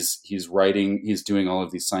 Meanwhile, he's doing all of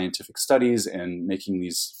these scientific studies and making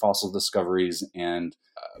these fossil discoveries, and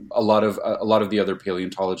a lot of the other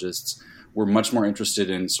paleontologists were much more interested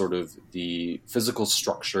in sort of the physical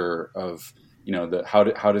structure of how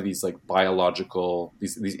do these like biological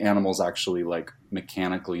these animals actually like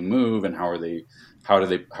mechanically move, and how are they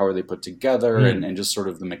put together, and just sort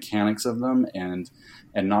of the mechanics of them. And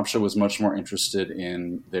Nopcsa was much more interested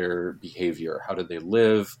in their behavior. How did they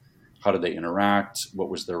live? How did they interact? What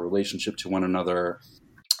was their relationship to one another?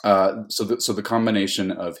 So the combination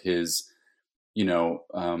of his,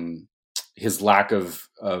 his lack of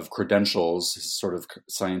credentials, his sort of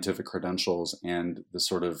scientific credentials, and the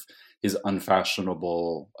sort of his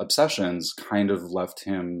unfashionable obsessions kind of left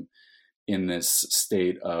him in this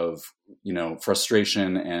state of,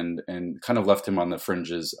 frustration and kind of left him on the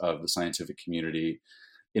fringes of the scientific community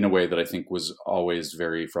in a way that I think was always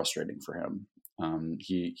very frustrating for him.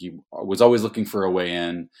 He was always looking for a way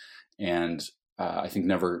in, and I think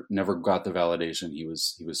never got the validation he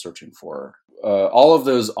was searching for. All of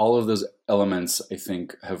those elements, I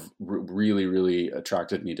think, have really, really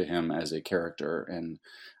attracted me to him as a character and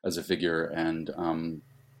as a figure. And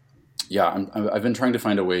I've been trying to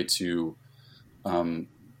find a way to,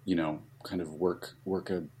 kind of work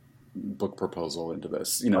a book proposal into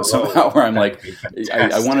this, somehow, where I'm like,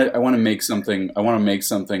 I want to make something. I want to make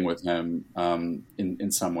something with him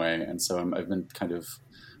in some way, and so I've been kind of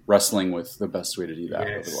wrestling with the best way to do that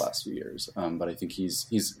over the last few years. But I think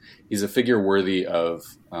he's a figure worthy of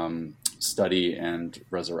study and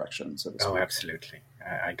resurrection. So to speak. Oh, absolutely,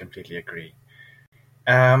 I completely agree.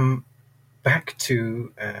 Back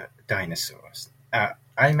to dinosaurs.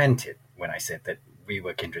 I meant it when I said that we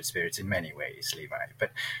were kindred spirits in many ways, Levi,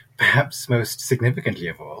 but perhaps most significantly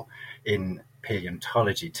of all, in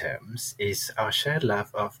paleontology terms, is our shared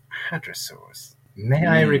love of hadrosaurs. May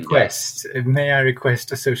I request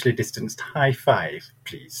a socially distanced high five,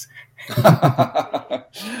 please?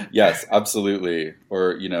 Yes, absolutely.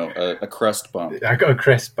 Or, a crest bump. I got a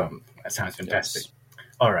crest bump. That sounds fantastic. Yes.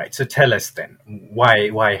 All right, so tell us then, why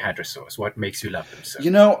hadrosaurs? What makes you love them so?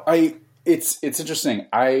 It's interesting.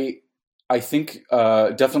 I think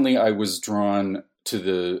definitely I was drawn to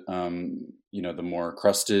the the more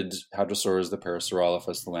crested hadrosaurs, the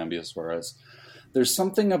Parasaurolophus, the Lambeosaurus. There's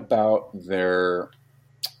something about their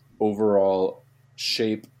overall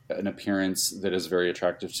shape and appearance that is very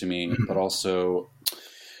attractive to me, but also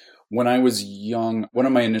when I was young, one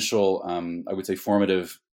of my initial, I would say,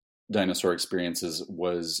 formative dinosaur experiences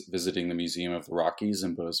was visiting the Museum of the Rockies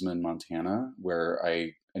in Bozeman, Montana,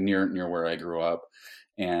 near where I grew up.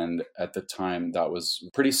 And at the time, that was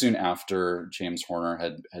pretty soon after James Horner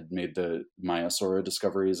had made the Maiasaura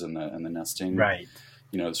discoveries and the nesting, right?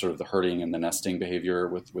 Sort of the herding and the nesting behavior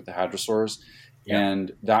with the hadrosaurs. Yeah.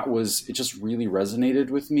 And it just really resonated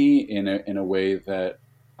with me in a way that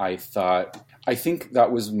I think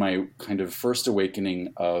that was my kind of first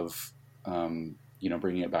awakening of,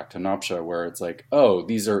 bringing it back to Nopsha, where it's like, oh,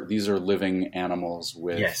 these are living animals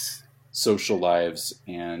with social lives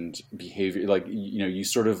and behavior. Like, you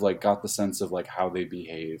sort of like got the sense of like how they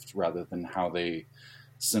behaved rather than how they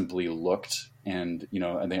simply looked. And,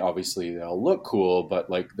 and they all look cool, but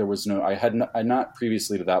like there was I had not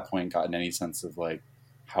previously to that point gotten any sense of like,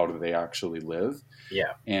 how do they actually live?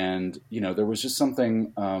 Yeah. And, there was just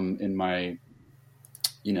something, in my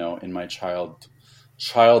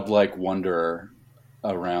childlike wonder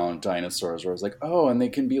around dinosaurs where I was like, oh, and they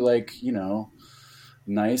can be like,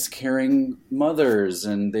 nice, caring mothers,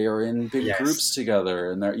 and they are in big groups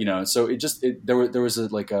together, and they're, so there was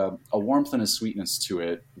a warmth and a sweetness to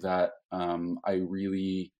it that I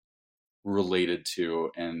really related to,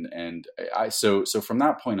 and so from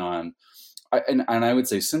that point on, I would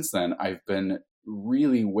say since then I've been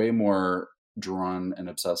really way more drawn and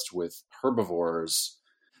obsessed with herbivores.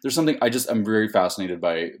 There's something I'm very fascinated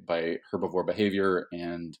by herbivore behavior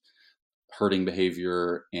and herding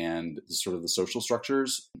behavior and sort of the social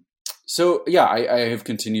structures. So yeah, I have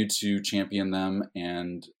continued to champion them,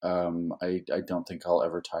 and I don't think I'll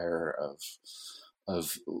ever tire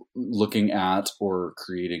of looking at or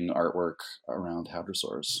creating artwork around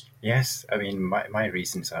hadrosaurs. Yes, I mean my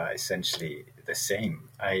reasons are essentially the same.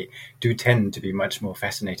 I do tend to be much more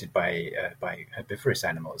fascinated by herbivorous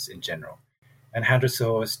animals in general. And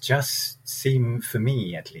hadrosaurs just seem, for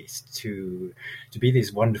me at least, to be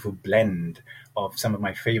this wonderful blend of some of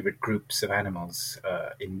my favorite groups of animals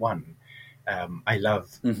in one. I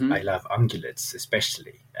love ungulates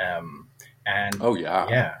especially, and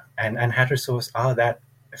and hadrosaurs are that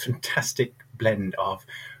fantastic blend of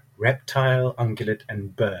reptile, ungulate,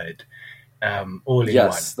 and bird. All in one.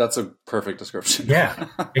 Yes, that's a perfect description. Yeah,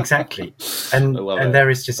 exactly. And there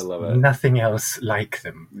is just nothing else like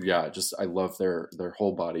them. Yeah, I love their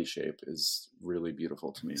whole body shape is really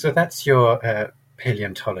beautiful to me. So that's your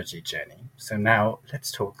paleontology journey. So now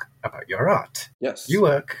let's talk about your art. Yes. You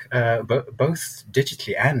work both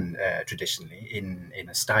digitally and traditionally in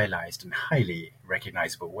a stylized and highly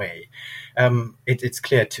recognizable way. It's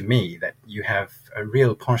clear to me that you have a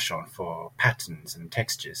real penchant for patterns and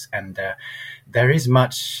textures, and there is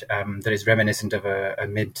much that is reminiscent of a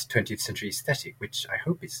mid-20th century aesthetic, which I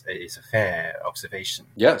hope is a fair observation.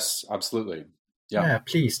 Yes, absolutely. Yeah.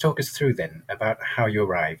 Please talk us through then about how you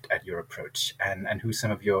arrived at your approach and who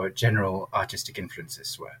some of your general artistic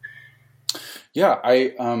influences were. Yeah,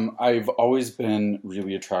 I've always been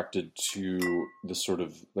really attracted to the sort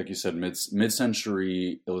of, like you said,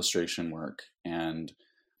 mid-century illustration work, and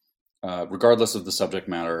regardless of the subject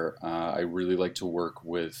matter, I really like to work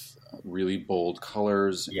with really bold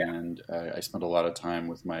colors, and I spent a lot of time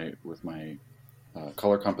with my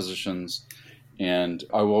color compositions. And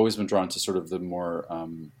I've always been drawn to sort of the more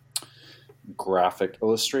graphic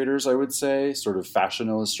illustrators, I would say, sort of fashion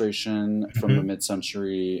illustration from the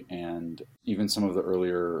mid-century, and even some of the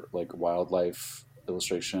earlier like wildlife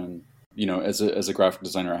illustration. As a graphic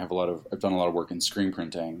designer, I've done a lot of work in screen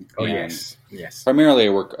printing. Oh, yes. Primarily, I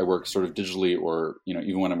work sort of digitally, or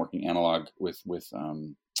even when I'm working analog with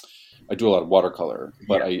I do a lot of watercolor,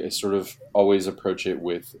 but I sort of always approach it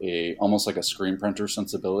with almost like a screen printer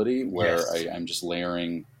sensibility, where I'm just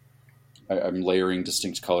layering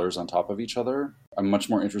distinct colors on top of each other. I'm much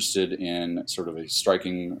more interested in sort of a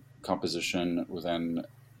striking composition within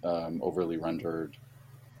overly rendered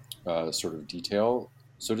sort of detail,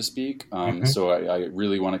 so to speak. So I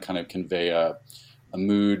really want to kind of convey a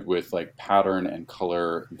mood with like pattern and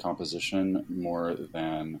color and composition more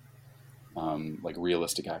than like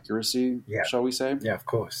realistic accuracy, Yeah. shall we say? Yeah, of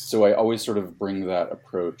course. So I always sort of bring that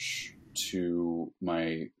approach to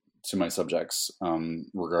my subjects,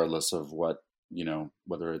 regardless of what,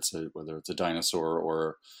 whether it's a dinosaur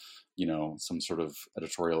or, some sort of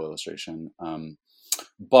editorial illustration.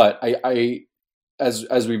 But I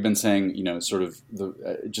as we've been saying, sort of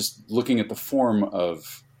just looking at the form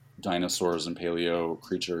of dinosaurs and paleo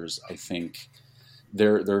creatures, I think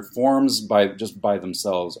their forms by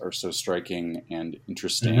themselves are so striking and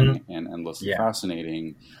interesting and endlessly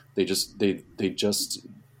fascinating. They just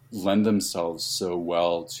lend themselves so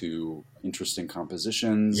well to interesting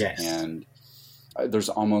compositions, and there's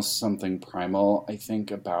almost something primal, I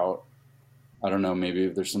think, about, I don't know, maybe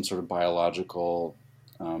there's some sort of biological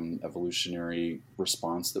evolutionary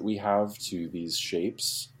response that we have to these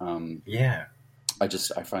shapes.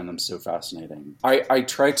 I find them so fascinating. I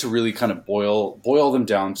try to really kind of boil them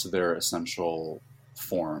down to their essential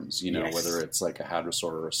forms, whether it's like a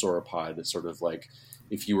hadrosaur or a sauropod. It's sort of like,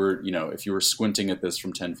 if you were squinting at this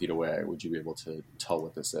from 10 feet away, would you be able to tell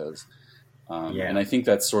what this is? And I think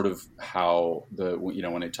that's sort of how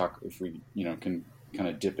when I talk, if we, can kind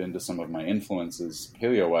of dip into some of my influences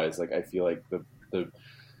paleo-wise, like I feel like the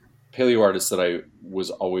paleo artists that I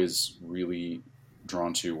was always really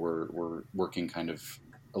drawn to were working kind of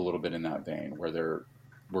a little bit in that vein, where they're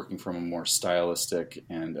working from a more stylistic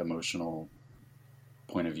and emotional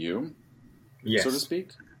point of view, so to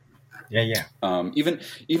speak. Even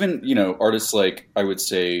artists like, I would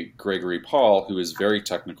say, Gregory Paul, who is very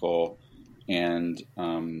technical and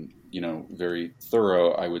very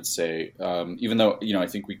thorough, I would say, even though I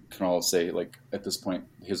think we can all say, like, at this point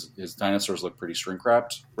his dinosaurs look pretty shrink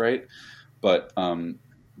wrapped, right? But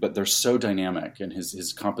they're so dynamic, and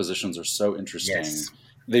his compositions are so interesting.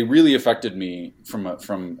 They really affected me from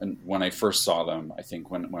when I first saw them. I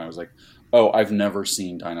think when I was like, oh, I've never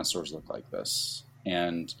seen dinosaurs look like this,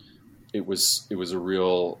 and it was a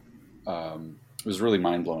real it was really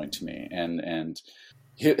mind blowing to me, and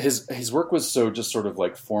his work was so just sort of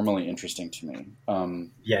like formally interesting to me.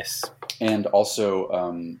 And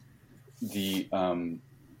also the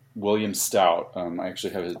William Stout. I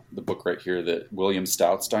actually have the book right here, that William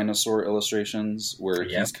Stout's Dinosaur Illustrations, where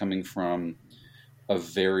he's coming from a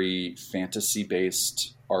very fantasy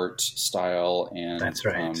based art style, and that's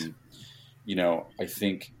right. I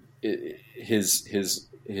think his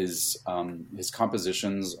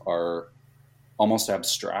compositions are almost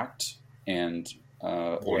abstract and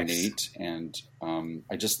ornate, and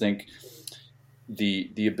I just think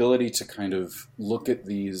the ability to kind of look at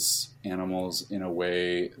these animals in a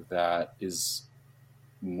way that is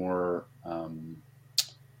more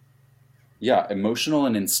emotional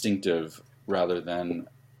and instinctive rather than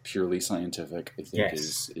purely scientific, I think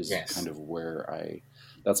is kind of where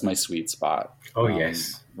that's my sweet spot.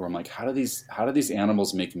 Where I'm like, how do these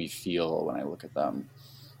animals make me feel when I look at them?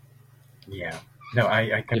 No,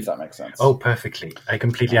 I can, if that makes sense. Oh, perfectly. I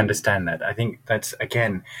completely understand that. I think that's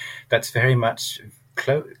very much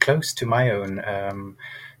close to my own,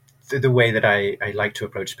 the way that I like to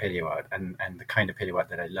approach paleo art, and the kind of paleo art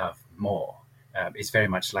that I love more is very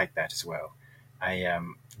much like that as well.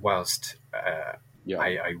 Whilst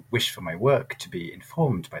I wish for my work to be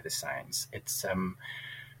informed by the science, it's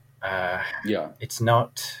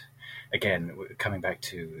not. Again, coming back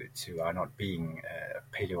to our not being a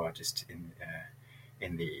paleo artist in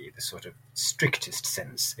the sort of strictest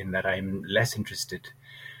sense, in that I'm less interested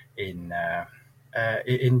in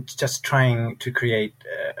just trying to create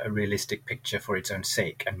a realistic picture for its own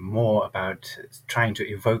sake, and more about trying to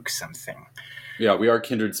evoke something. Yeah, we are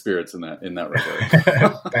kindred spirits in that regard.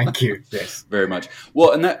 Thank you. Yes, very much.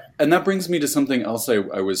 Well, and that brings me to something else I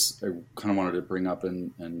kind of wanted to bring up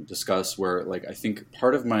and discuss, where, like, I think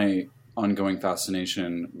part of my ongoing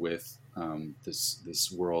fascination with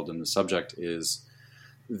this world and the subject is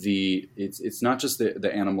it's not just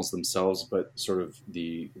the animals themselves, but sort of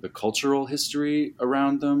the cultural history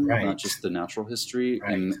around them, not just the natural history,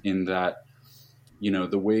 in that,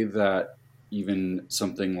 the way that even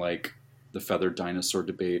something like the feathered dinosaur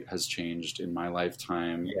debate has changed in my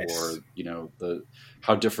lifetime, or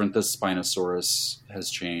how different the Spinosaurus has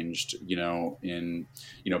changed,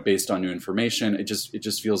 based on new information. It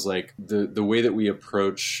just feels like the way that we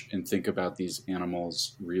approach and think about these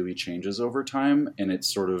animals really changes over time, and it's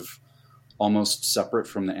sort of almost separate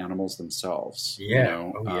from the animals themselves.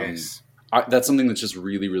 That's something that's just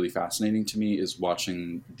really, really fascinating to me, is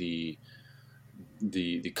watching the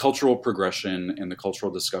cultural progression and the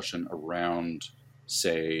cultural discussion around,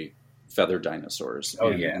 say, feathered dinosaurs,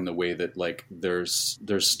 and the way that, like, there's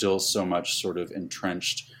still so much sort of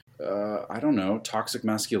entrenched I don't know, toxic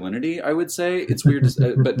masculinity, I would say. It's weird,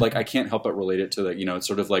 but like I can't help but relate it to, like, you know, it's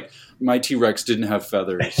sort of like my T-Rex didn't have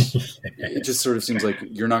feathers. It just sort of seems like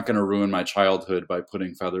you're not going to ruin my childhood by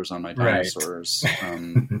putting feathers on my dinosaurs.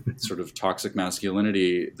 Right. Sort of toxic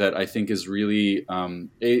masculinity that I think is really,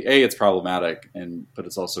 it's problematic, but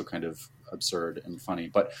it's also kind of absurd and funny.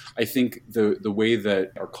 But I think the way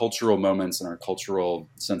that our cultural moments and our cultural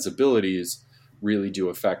sensibilities really do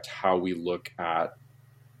affect how we look at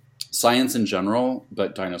science in general,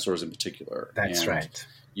 but dinosaurs in particular. That's right.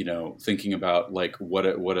 You know, thinking about like what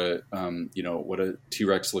a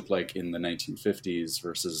T-Rex looked like in the 1950s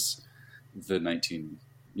versus the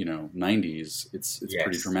 90s. It's yes.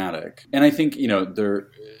 pretty dramatic. And I think, you know,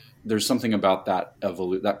 there's something about that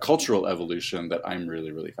that cultural evolution that I'm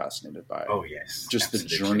really, really fascinated by. Oh yes, just absolutely.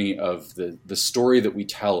 The journey of the story that we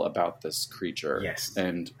tell about this creature, yes.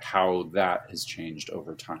 and how that has changed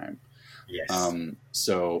over time. Yes.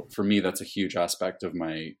 So for me, that's a huge aspect of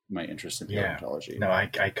my interest in paleontology. No,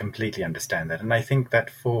 I completely understand that, and I think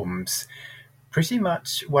that forms pretty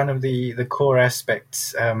much one of the core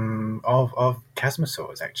aspects of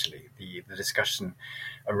Chasmosaurs. Actually, the discussion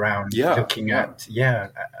around looking at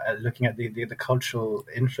the cultural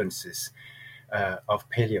influences of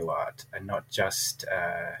paleo art, and not just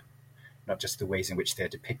the ways in which they're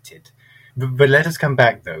depicted. But let us come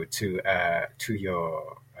back though to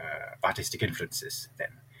your artistic influences.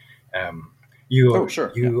 Then you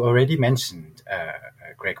already mentioned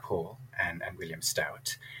Greg Paul and William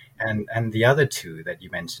Stout. And the other two that you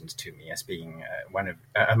mentioned to me as being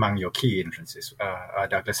among your key influences are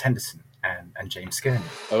Douglas Henderson and James Gurney.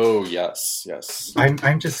 Oh yes.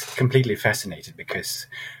 I'm just completely fascinated because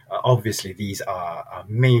obviously these are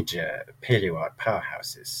major paleo art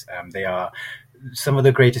powerhouses. They are some of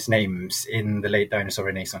the greatest names in the late dinosaur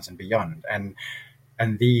renaissance and beyond. And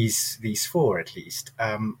these four, at least,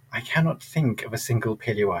 I cannot think of a single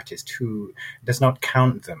paleo artist who does not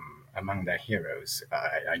count them among their heroes.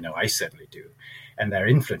 I know I certainly do. And their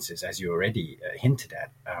influences, as you already hinted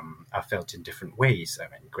at, are felt in different ways. I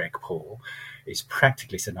mean, Greg Paul is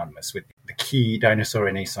practically synonymous with the key dinosaur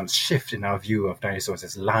renaissance shift in our view of dinosaurs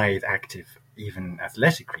as lithe, active, even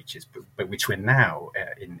athletic creatures, but which we're now,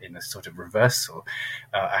 in a sort of reversal,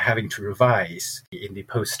 are having to revise in the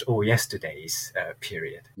post-or yesterdays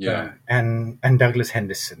period. Yeah. And Douglas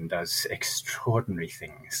Henderson does extraordinary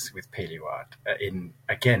things with paleo art in,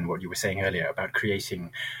 again, what you were saying earlier about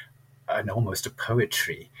creating almost a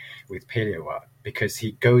poetry with paleo art, because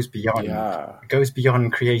he goes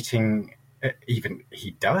beyond creating. Even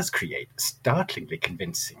he does create startlingly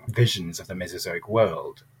convincing visions of the Mesozoic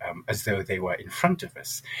world, as though they were in front of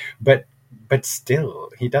us. But still,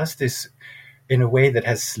 he does this in a way that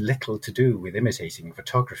has little to do with imitating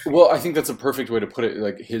photography. Well, I think that's a perfect way to put it.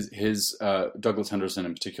 Like his Douglas Henderson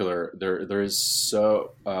in particular, there is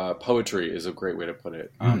so poetry is a great way to put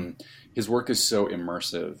it. His work is so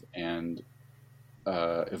immersive and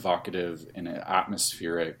evocative and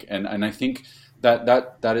atmospheric, and I think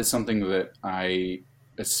that is something that I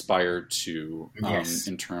aspire to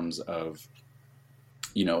in terms of,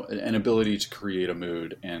 you know, an ability to create a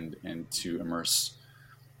mood and to immerse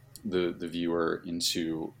the viewer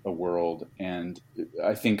into a world. And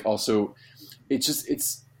I think also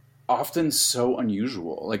it's often so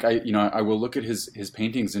unusual. Like I will look at his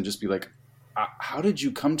paintings and just be like, how did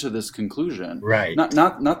you come to this conclusion? Right.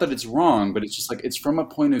 Not that it's wrong, but it's just like, it's from a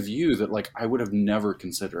point of view that like I would have never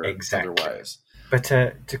considered otherwise. But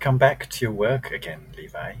to come back to your work again,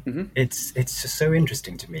 Levi, mm-hmm. it's just so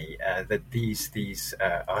interesting to me that these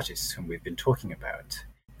artists whom we've been talking about,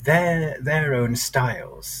 their own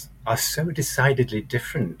styles are so decidedly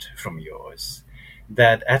different from yours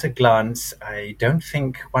that at a glance, I don't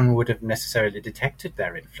think one would have necessarily detected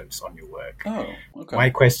their influence on your work. Oh, okay. My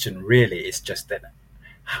question really is just that,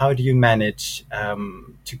 how do you manage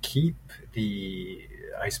to keep the,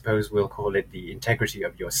 I suppose we'll call it, the integrity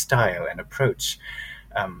of your style and approach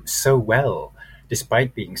so well,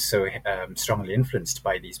 despite being so strongly influenced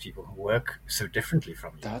by these people who work so differently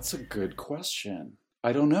from you? That's a good question.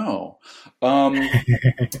 I don't know.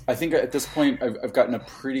 I think at this point I've gotten a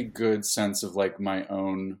pretty good sense of like my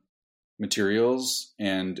own materials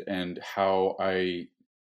and how I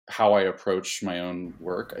approach my own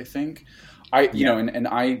work. I think you know, and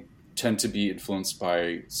I tend to be influenced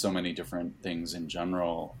by so many different things in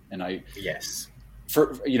general. And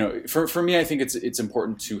for me, I think it's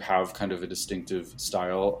important to have kind of a distinctive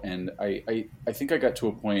style. And I think I got to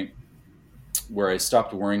a point where I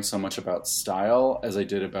stopped worrying so much about style as I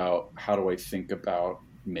did about how do I think about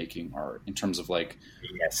making art in terms of like,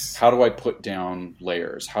 Yes. how do I put down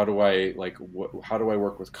layers? How do I like, how do I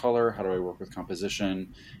work with color? How do I work with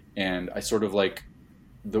composition? And I sort of like,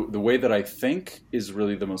 the way that I think is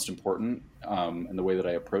really the most important, and the way that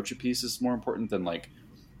I approach a piece is more important than like,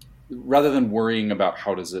 rather than worrying about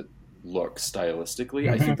how does it look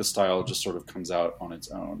stylistically, I think the style just sort of comes out on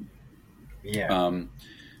its own. Yeah.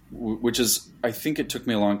 Which is, I think it took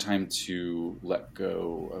me a long time to let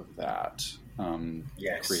go of that,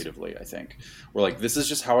 Yes. creatively, I think. Where like, this is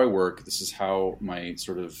just how I work. This is how my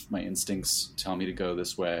instincts tell me to go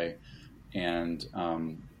this way. And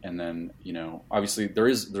then, you know, obviously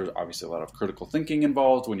there's obviously a lot of critical thinking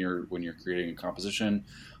involved when you're creating a composition,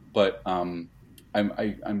 but I'm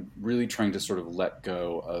really trying to sort of let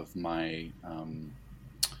go of my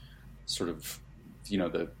sort of, you know,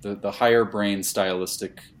 the higher brain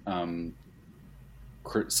stylistic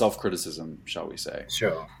self-criticism, shall we say?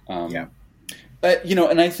 Sure. Yeah. You know,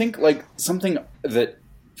 and I think like something that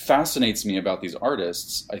fascinates me about these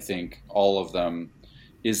artists, I think all of them,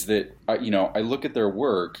 is that, you know, I look at their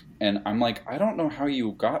work and I'm like, I don't know how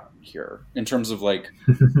you got here, in terms of like,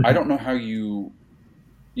 I don't know how you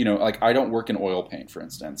know, like I don't work in oil paint, for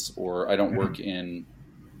instance, or I don't work in,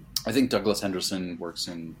 I think Douglas Henderson works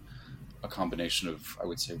in a combination of, I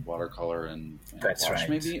would say, watercolor and That's wash, right.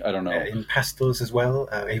 maybe? I don't know. In pastels as well.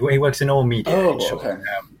 He works in all media. Oh, in short. okay.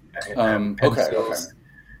 Pencils, Okay.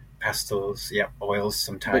 Pastels, yeah, oils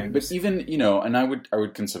sometimes. But even, you know, and I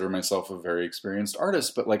would consider myself a very experienced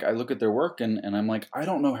artist, but like I look at their work and I'm like, I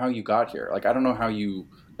don't know how you got here. Like, I don't know how you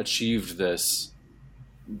achieved this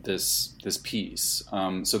piece.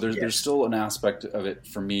 So there's still an aspect of it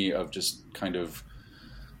for me of just kind of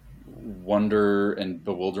wonder and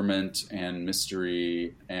bewilderment and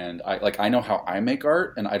mystery. And I know how I make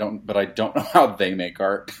art, and I don't know how they make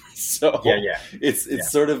art. So yeah.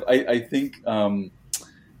 It's sort of, I think,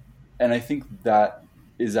 and I think that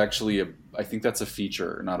is actually I think that's a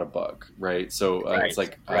feature, not a bug, right? So it's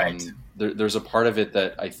like, there's a part of it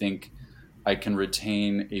that I think I can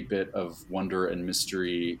retain a bit of wonder and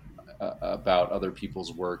mystery about other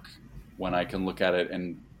people's work when I can look at it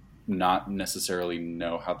and not necessarily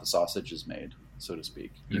know how the sausage is made, so to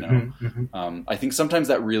speak. You know, I think sometimes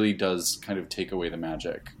that really does kind of take away the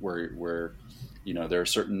magic, where you know, there are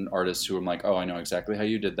certain artists who I'm like, oh, I know exactly how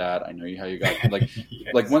you did that. I know how you got like,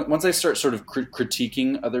 Yes. like once I start sort of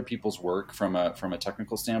critiquing other people's work from a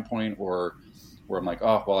technical standpoint, or where I'm like,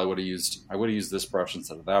 oh, well, I would have used this brush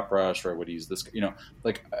instead of that brush, or I would have used this, you know,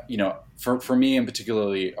 like, you know, for me, and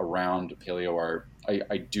particularly around paleo art, I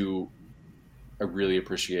really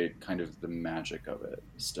appreciate kind of the magic of it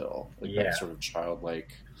still, like that sort of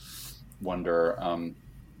childlike wonder.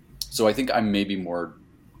 So I think I'm maybe more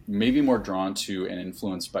drawn to and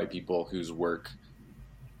influenced by people whose work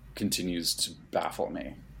continues to baffle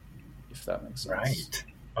me, if that makes sense. Right.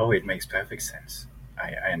 Oh, it makes perfect sense.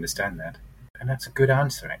 I understand that. And that's a good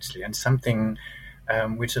answer, actually, and something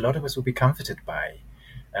which a lot of us will be comforted by,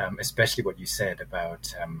 especially what you said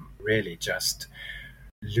about really just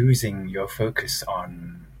losing your focus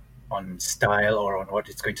on style or on what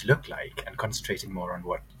it's going to look like, and concentrating more on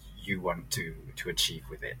what you want to achieve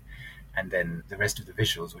with it. And then the rest of the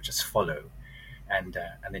visuals will just follow, and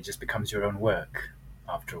it just becomes your own work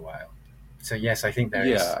after a while. So yes, I think there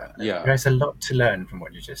is a lot to learn from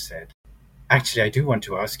what you just said. Actually, I do want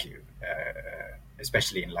to ask you,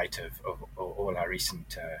 especially in light of all our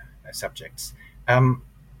recent subjects,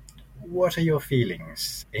 what are your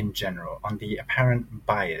feelings in general on the apparent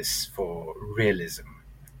bias for realism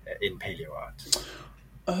in paleo art?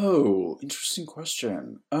 Oh, interesting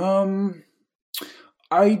question.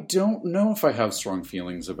 I don't know if I have strong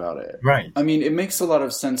feelings about it. Right. I mean, it makes a lot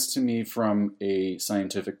of sense to me from a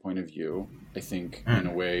scientific point of view, I think, in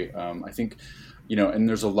a way. I think, you know, and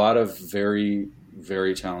there's a lot of very,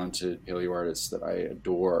 very talented paleo artists that I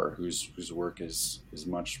adore whose work is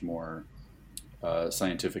much more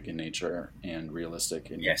scientific in nature and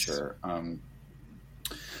realistic in nature.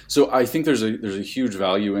 So I think there's a huge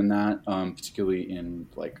value in that, particularly in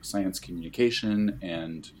like science communication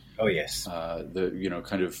and the, you know,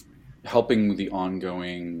 kind of helping the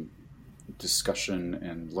ongoing discussion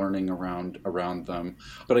and learning around them.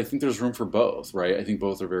 But I think there's room for both, right? I think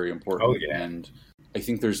both are very important. And I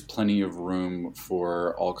think there's plenty of room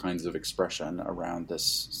for all kinds of expression around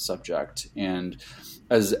this subject. And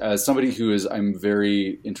as somebody I'm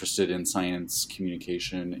very interested in science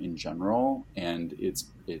communication in general and its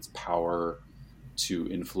power to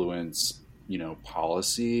influence, you know,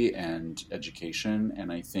 policy and education.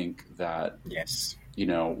 And I think that, you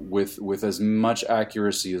know, with as much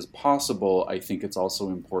accuracy as possible, I think it's also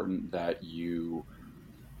important that you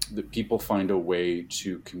that people find a way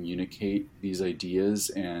to communicate these ideas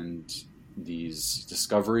and these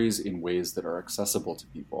discoveries in ways that are accessible to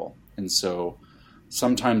people. And so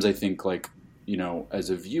sometimes I think, like, you know, as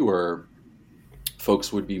a viewer,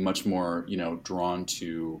 folks would be much more, you know, drawn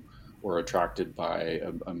to or attracted by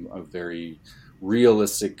a very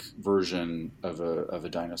realistic version of a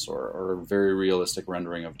dinosaur, or a very realistic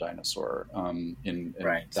rendering of dinosaur. And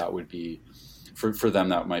that would be, for them,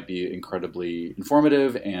 that might be incredibly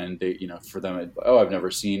informative. And they, you know, for them,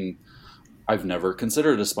 I've never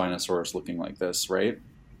considered a Spinosaurus looking like this, right?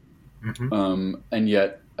 Mm-hmm. And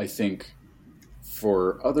yet, I think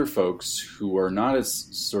for other folks who are not as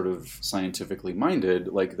sort of scientifically minded,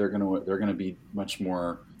 like they're gonna be much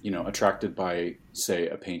more, you know, attracted by, say,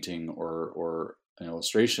 a painting or an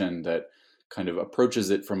illustration that kind of approaches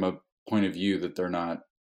it from a point of view that they're not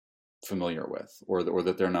familiar with, or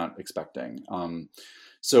that they're not expecting.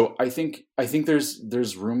 So I think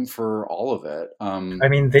there's room for all of it. I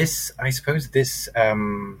mean, I suppose this,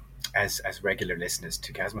 as regular listeners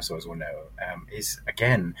to Chasmosaurs will know, is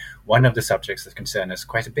again one of the subjects that concern us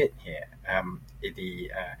quite a bit here.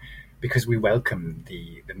 Because we welcome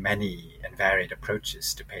the many and varied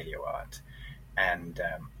approaches to paleo art,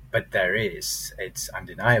 but it's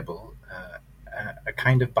undeniable, a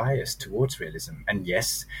kind of bias towards realism. And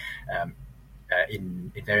yes,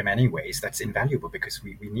 in very many ways, that's invaluable, because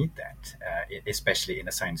we need that, especially in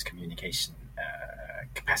a science communication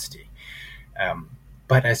capacity.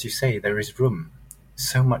 But as you say, there is room,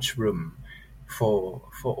 so much room for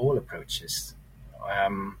all approaches.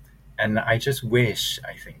 And I just wish,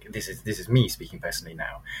 I think, this is me speaking personally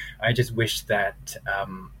now, I just wish that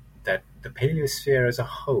that the paleosphere as a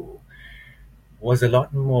whole was a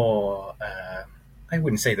lot more, I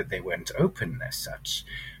wouldn't say that they weren't open as such,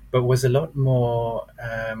 but was a lot more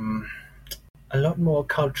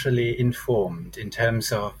culturally informed in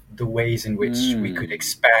terms of the ways in which we could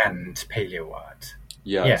expand paleo art.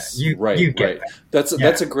 Yes, yeah, you get right. That.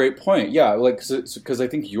 That's a great point. Yeah, like, because I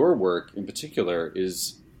think your work in particular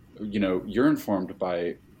is, you know, you're informed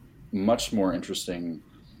by much more interesting,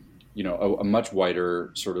 you know, a much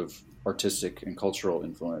wider sort of artistic and cultural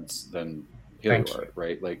influence than paleo art,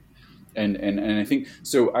 right? Like, and I think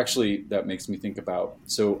so. Actually, that makes me think about.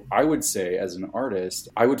 So I would say, as an artist,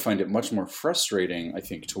 I would find it much more frustrating, I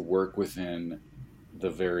think, to work within the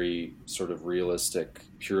very sort of realistic,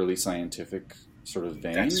 purely scientific sort of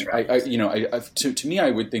vein. That's right. To me,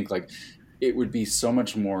 I would think like it would be so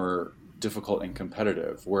much more difficult and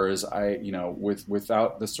competitive. Whereas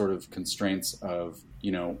without the sort of constraints of,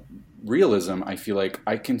 you know, realism, I feel like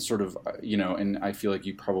I can sort of, you know, and I feel like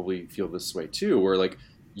you probably feel this way too, where like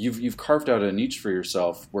you've carved out a niche for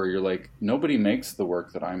yourself where you're like, nobody makes the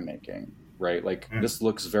work that I'm making, right? Like this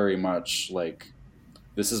looks very much like,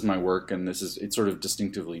 this is my work, and it's sort of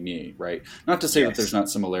distinctively me, right? Not to say that there's not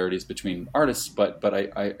similarities between artists, but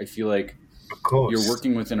I feel like you're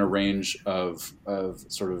working within a range of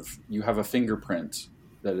sort of, you have a fingerprint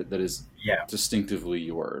that is distinctively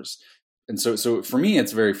yours. And so for me,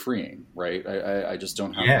 it's very freeing, right? I just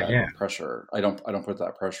don't have that pressure. I don't put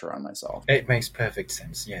that pressure on myself. It makes perfect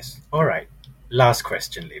sense. Yes. All right. Last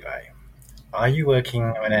question, Levi. Are you working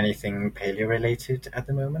on anything paleo related at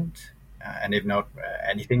the moment? And if not,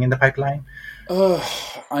 anything in the pipeline?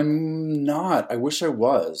 I'm not. I wish I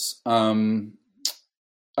was.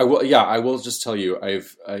 I will. Yeah, I will just tell you. I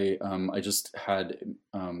just had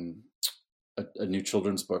a new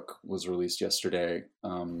children's book was released yesterday,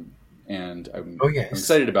 and I'm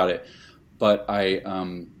excited about it. But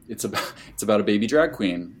it's about a baby drag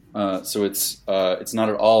queen. So it's not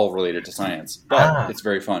at all related to science, but it's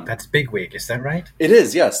very fun. That's Bigwig, is that right? It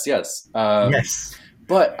is. Yes. Yes. Yes.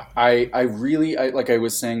 But I really, like I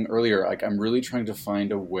was saying earlier, like I'm really trying to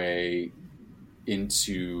find a way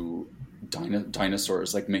into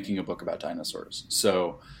dinosaurs, like making a book about dinosaurs.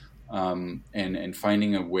 So, and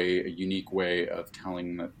finding a unique way of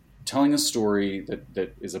telling a story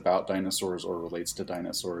that is about dinosaurs or relates to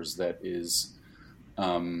dinosaurs that is,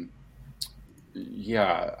 I'm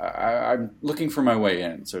looking for my way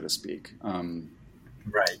in, so to speak.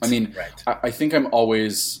 Right. I mean, I think I'm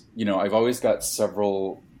always, you know, I've always got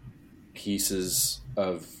several pieces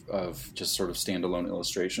of just sort of standalone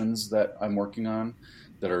illustrations that I'm working on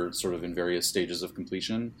that are sort of in various stages of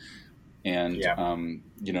completion. And,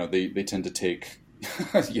 you know, they tend to take,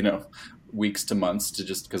 you know, weeks to months to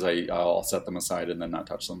just, because I'll set them aside and then not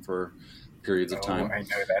touch them for periods of time. I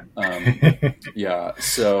know that.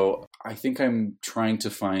 So I think I'm trying to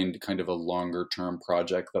find kind of a longer term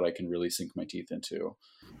project that I can really sink my teeth into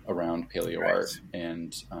around paleo art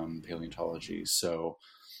and paleontology. So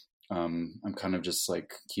I'm kind of just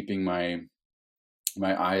like keeping my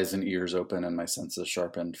my eyes and ears open and my senses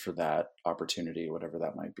sharpened for that opportunity, whatever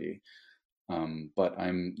that might be. But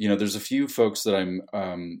I'm, there's a few folks that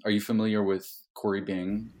are you familiar with Corey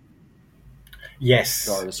Bing? Yes.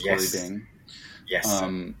 The artist yes. Corey Bing. Yes.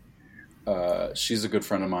 She's a good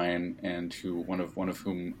friend of mine, and one of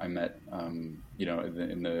whom I met, in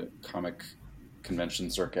the comic convention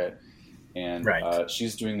circuit, and right.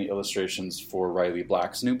 She's doing the illustrations for Riley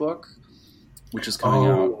Black's new book, which is coming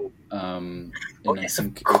out in I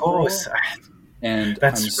think April. And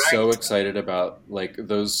That's I'm right. so excited about like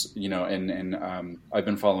those, and I've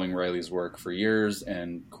been following Riley's work for years,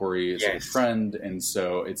 and Corey is a good friend, and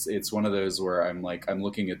so it's one of those where I'm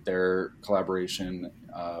looking at their collaboration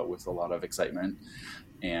with a lot of excitement,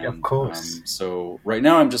 and of course. So right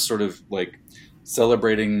now I'm just sort of like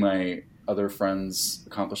celebrating my other friends'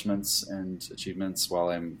 accomplishments and achievements while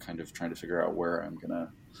I'm kind of trying to figure out where am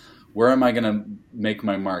I gonna make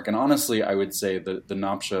my mark. And honestly, I would say that the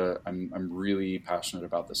Napsha, I'm really passionate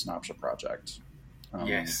about this Napsha project.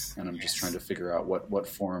 Yes. And I'm just trying to figure out what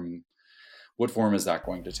form is that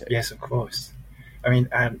going to take. Yes, of course. I mean,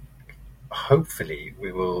 and hopefully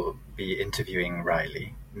we will be interviewing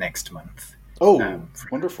Riley next month. Oh,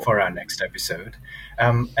 wonderful. For our next episode.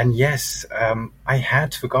 And yes, I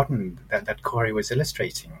had forgotten that Corey was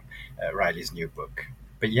illustrating Riley's new book.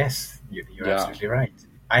 But yes, you're absolutely right.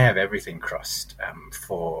 I have everything crossed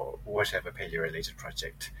for whatever paleo-related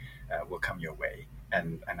project will come your way.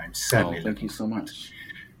 And I'm certainly looking so much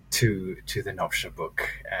to the Napsha book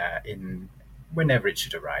in whenever it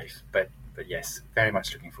should arrive. But yes, very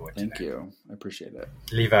much looking forward to that. Thank you. I appreciate it.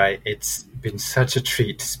 Levi, it's been such a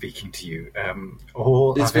treat speaking to you.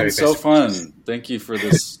 It's been so fun. Thank you for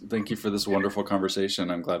this. Thank you for this wonderful conversation.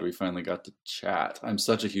 I'm glad we finally got to chat. I'm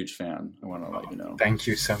such a huge fan. I want to let you know. Thank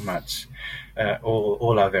you so much.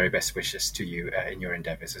 All our very best wishes to you in your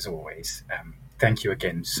endeavors as always. Thank you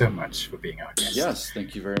again so much for being our guest. Yes,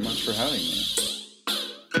 thank you very much for having me.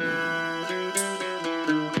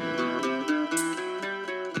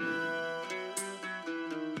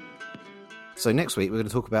 So next week we're going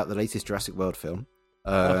to talk about the latest Jurassic World film.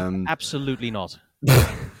 Absolutely not.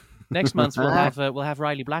 Next month we'll have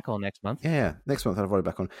Riley Black on next month. Yeah, next month I'll have Riley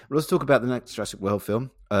Black on. We'll also talk about the next Jurassic World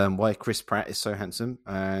film, why Chris Pratt is so handsome,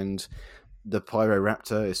 and the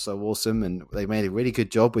Pyroraptor is so awesome, and they made a really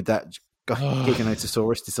good job with that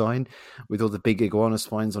Giganotosaurus design, with all the big iguana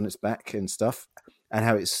spines on its back and stuff, and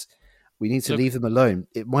how we need to leave them alone.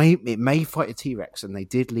 It may fight a T-Rex, and they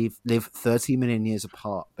did live 30 million years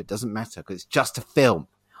apart, but it doesn't matter because it's just a film.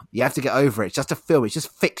 You have to get over it. It's just a film. It's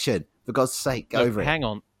just fiction. For God's sake, get over it. Hang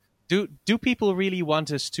on. Do people really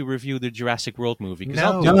want us to review the Jurassic World movie?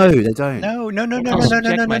 No, they don't.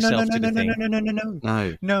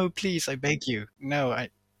 No, please, I beg you. No.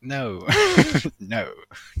 No. No.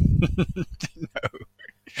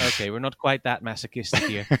 Okay, we're not quite that masochistic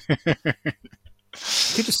here.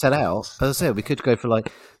 We could just set out. As I said, we could go for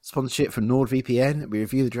like sponsorship from NordVPN. We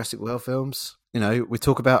review the Jurassic World films. We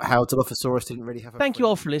talk about how Dilophosaurus didn't really have a Thank you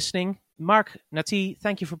all for listening. Mark, Nati,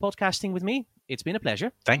 thank you for podcasting with me. It's been a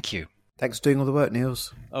pleasure. Thank you. Thanks for doing all the work,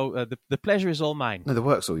 Niels. Oh, the pleasure is all mine. No, the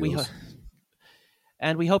work's all yours.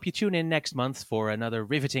 And we hope you tune in next month for another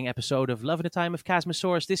riveting episode of Love in the Time of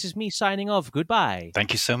Chasmosaurus. This is me signing off. Goodbye.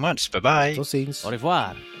 Tau much. Bye-bye. Au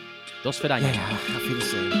revoir. Dos vidania. Auf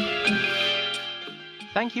Wiedersehen.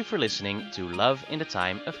 Thank you for listening to Love in the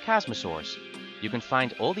Time of Chasmosaurus. You can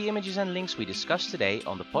find all the images and links we discussed today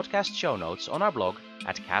on the podcast show notes on our blog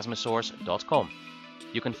at chasmosaurus.com.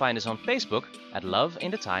 You can find us on Facebook at Love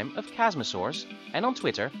in the Time of Chasmosaurus and on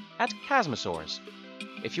Twitter at Chasmosaurus.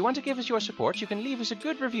 If you want to give us your support, you can leave us a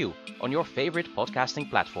good review on your favorite podcasting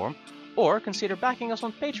platform or consider backing us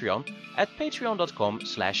on Patreon at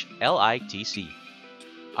patreon.com/LITC.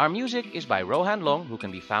 Our music is by Rohan Long, who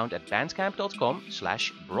can be found at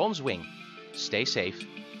bandcamp.com/bronzewing. Stay safe,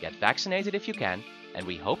 get vaccinated if you can, and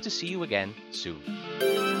we hope to see you again soon.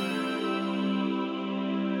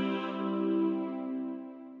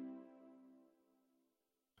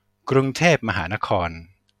 กรุงเทพมหานคร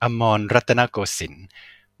อมรรัตนโกสินทร์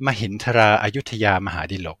มหินทราอยุธยามหา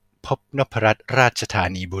ดิลกพบนพรัตน์ราชธา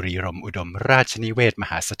นีบุรีรมย์อุดมราชนิเวศม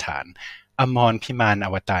หาสถานอมรพิมานอ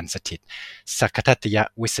วตารสถิตสักขทัตย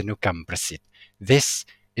วิษณุกรรมประสิทธิ์ This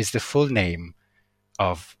is the full name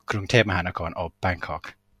of Krungthep Mahanakon, or Bangkok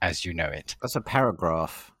as you know it. That's a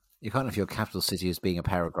paragraph. You can't have your capital city as being a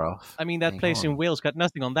paragraph. I mean, that place in Wales got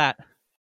nothing on that.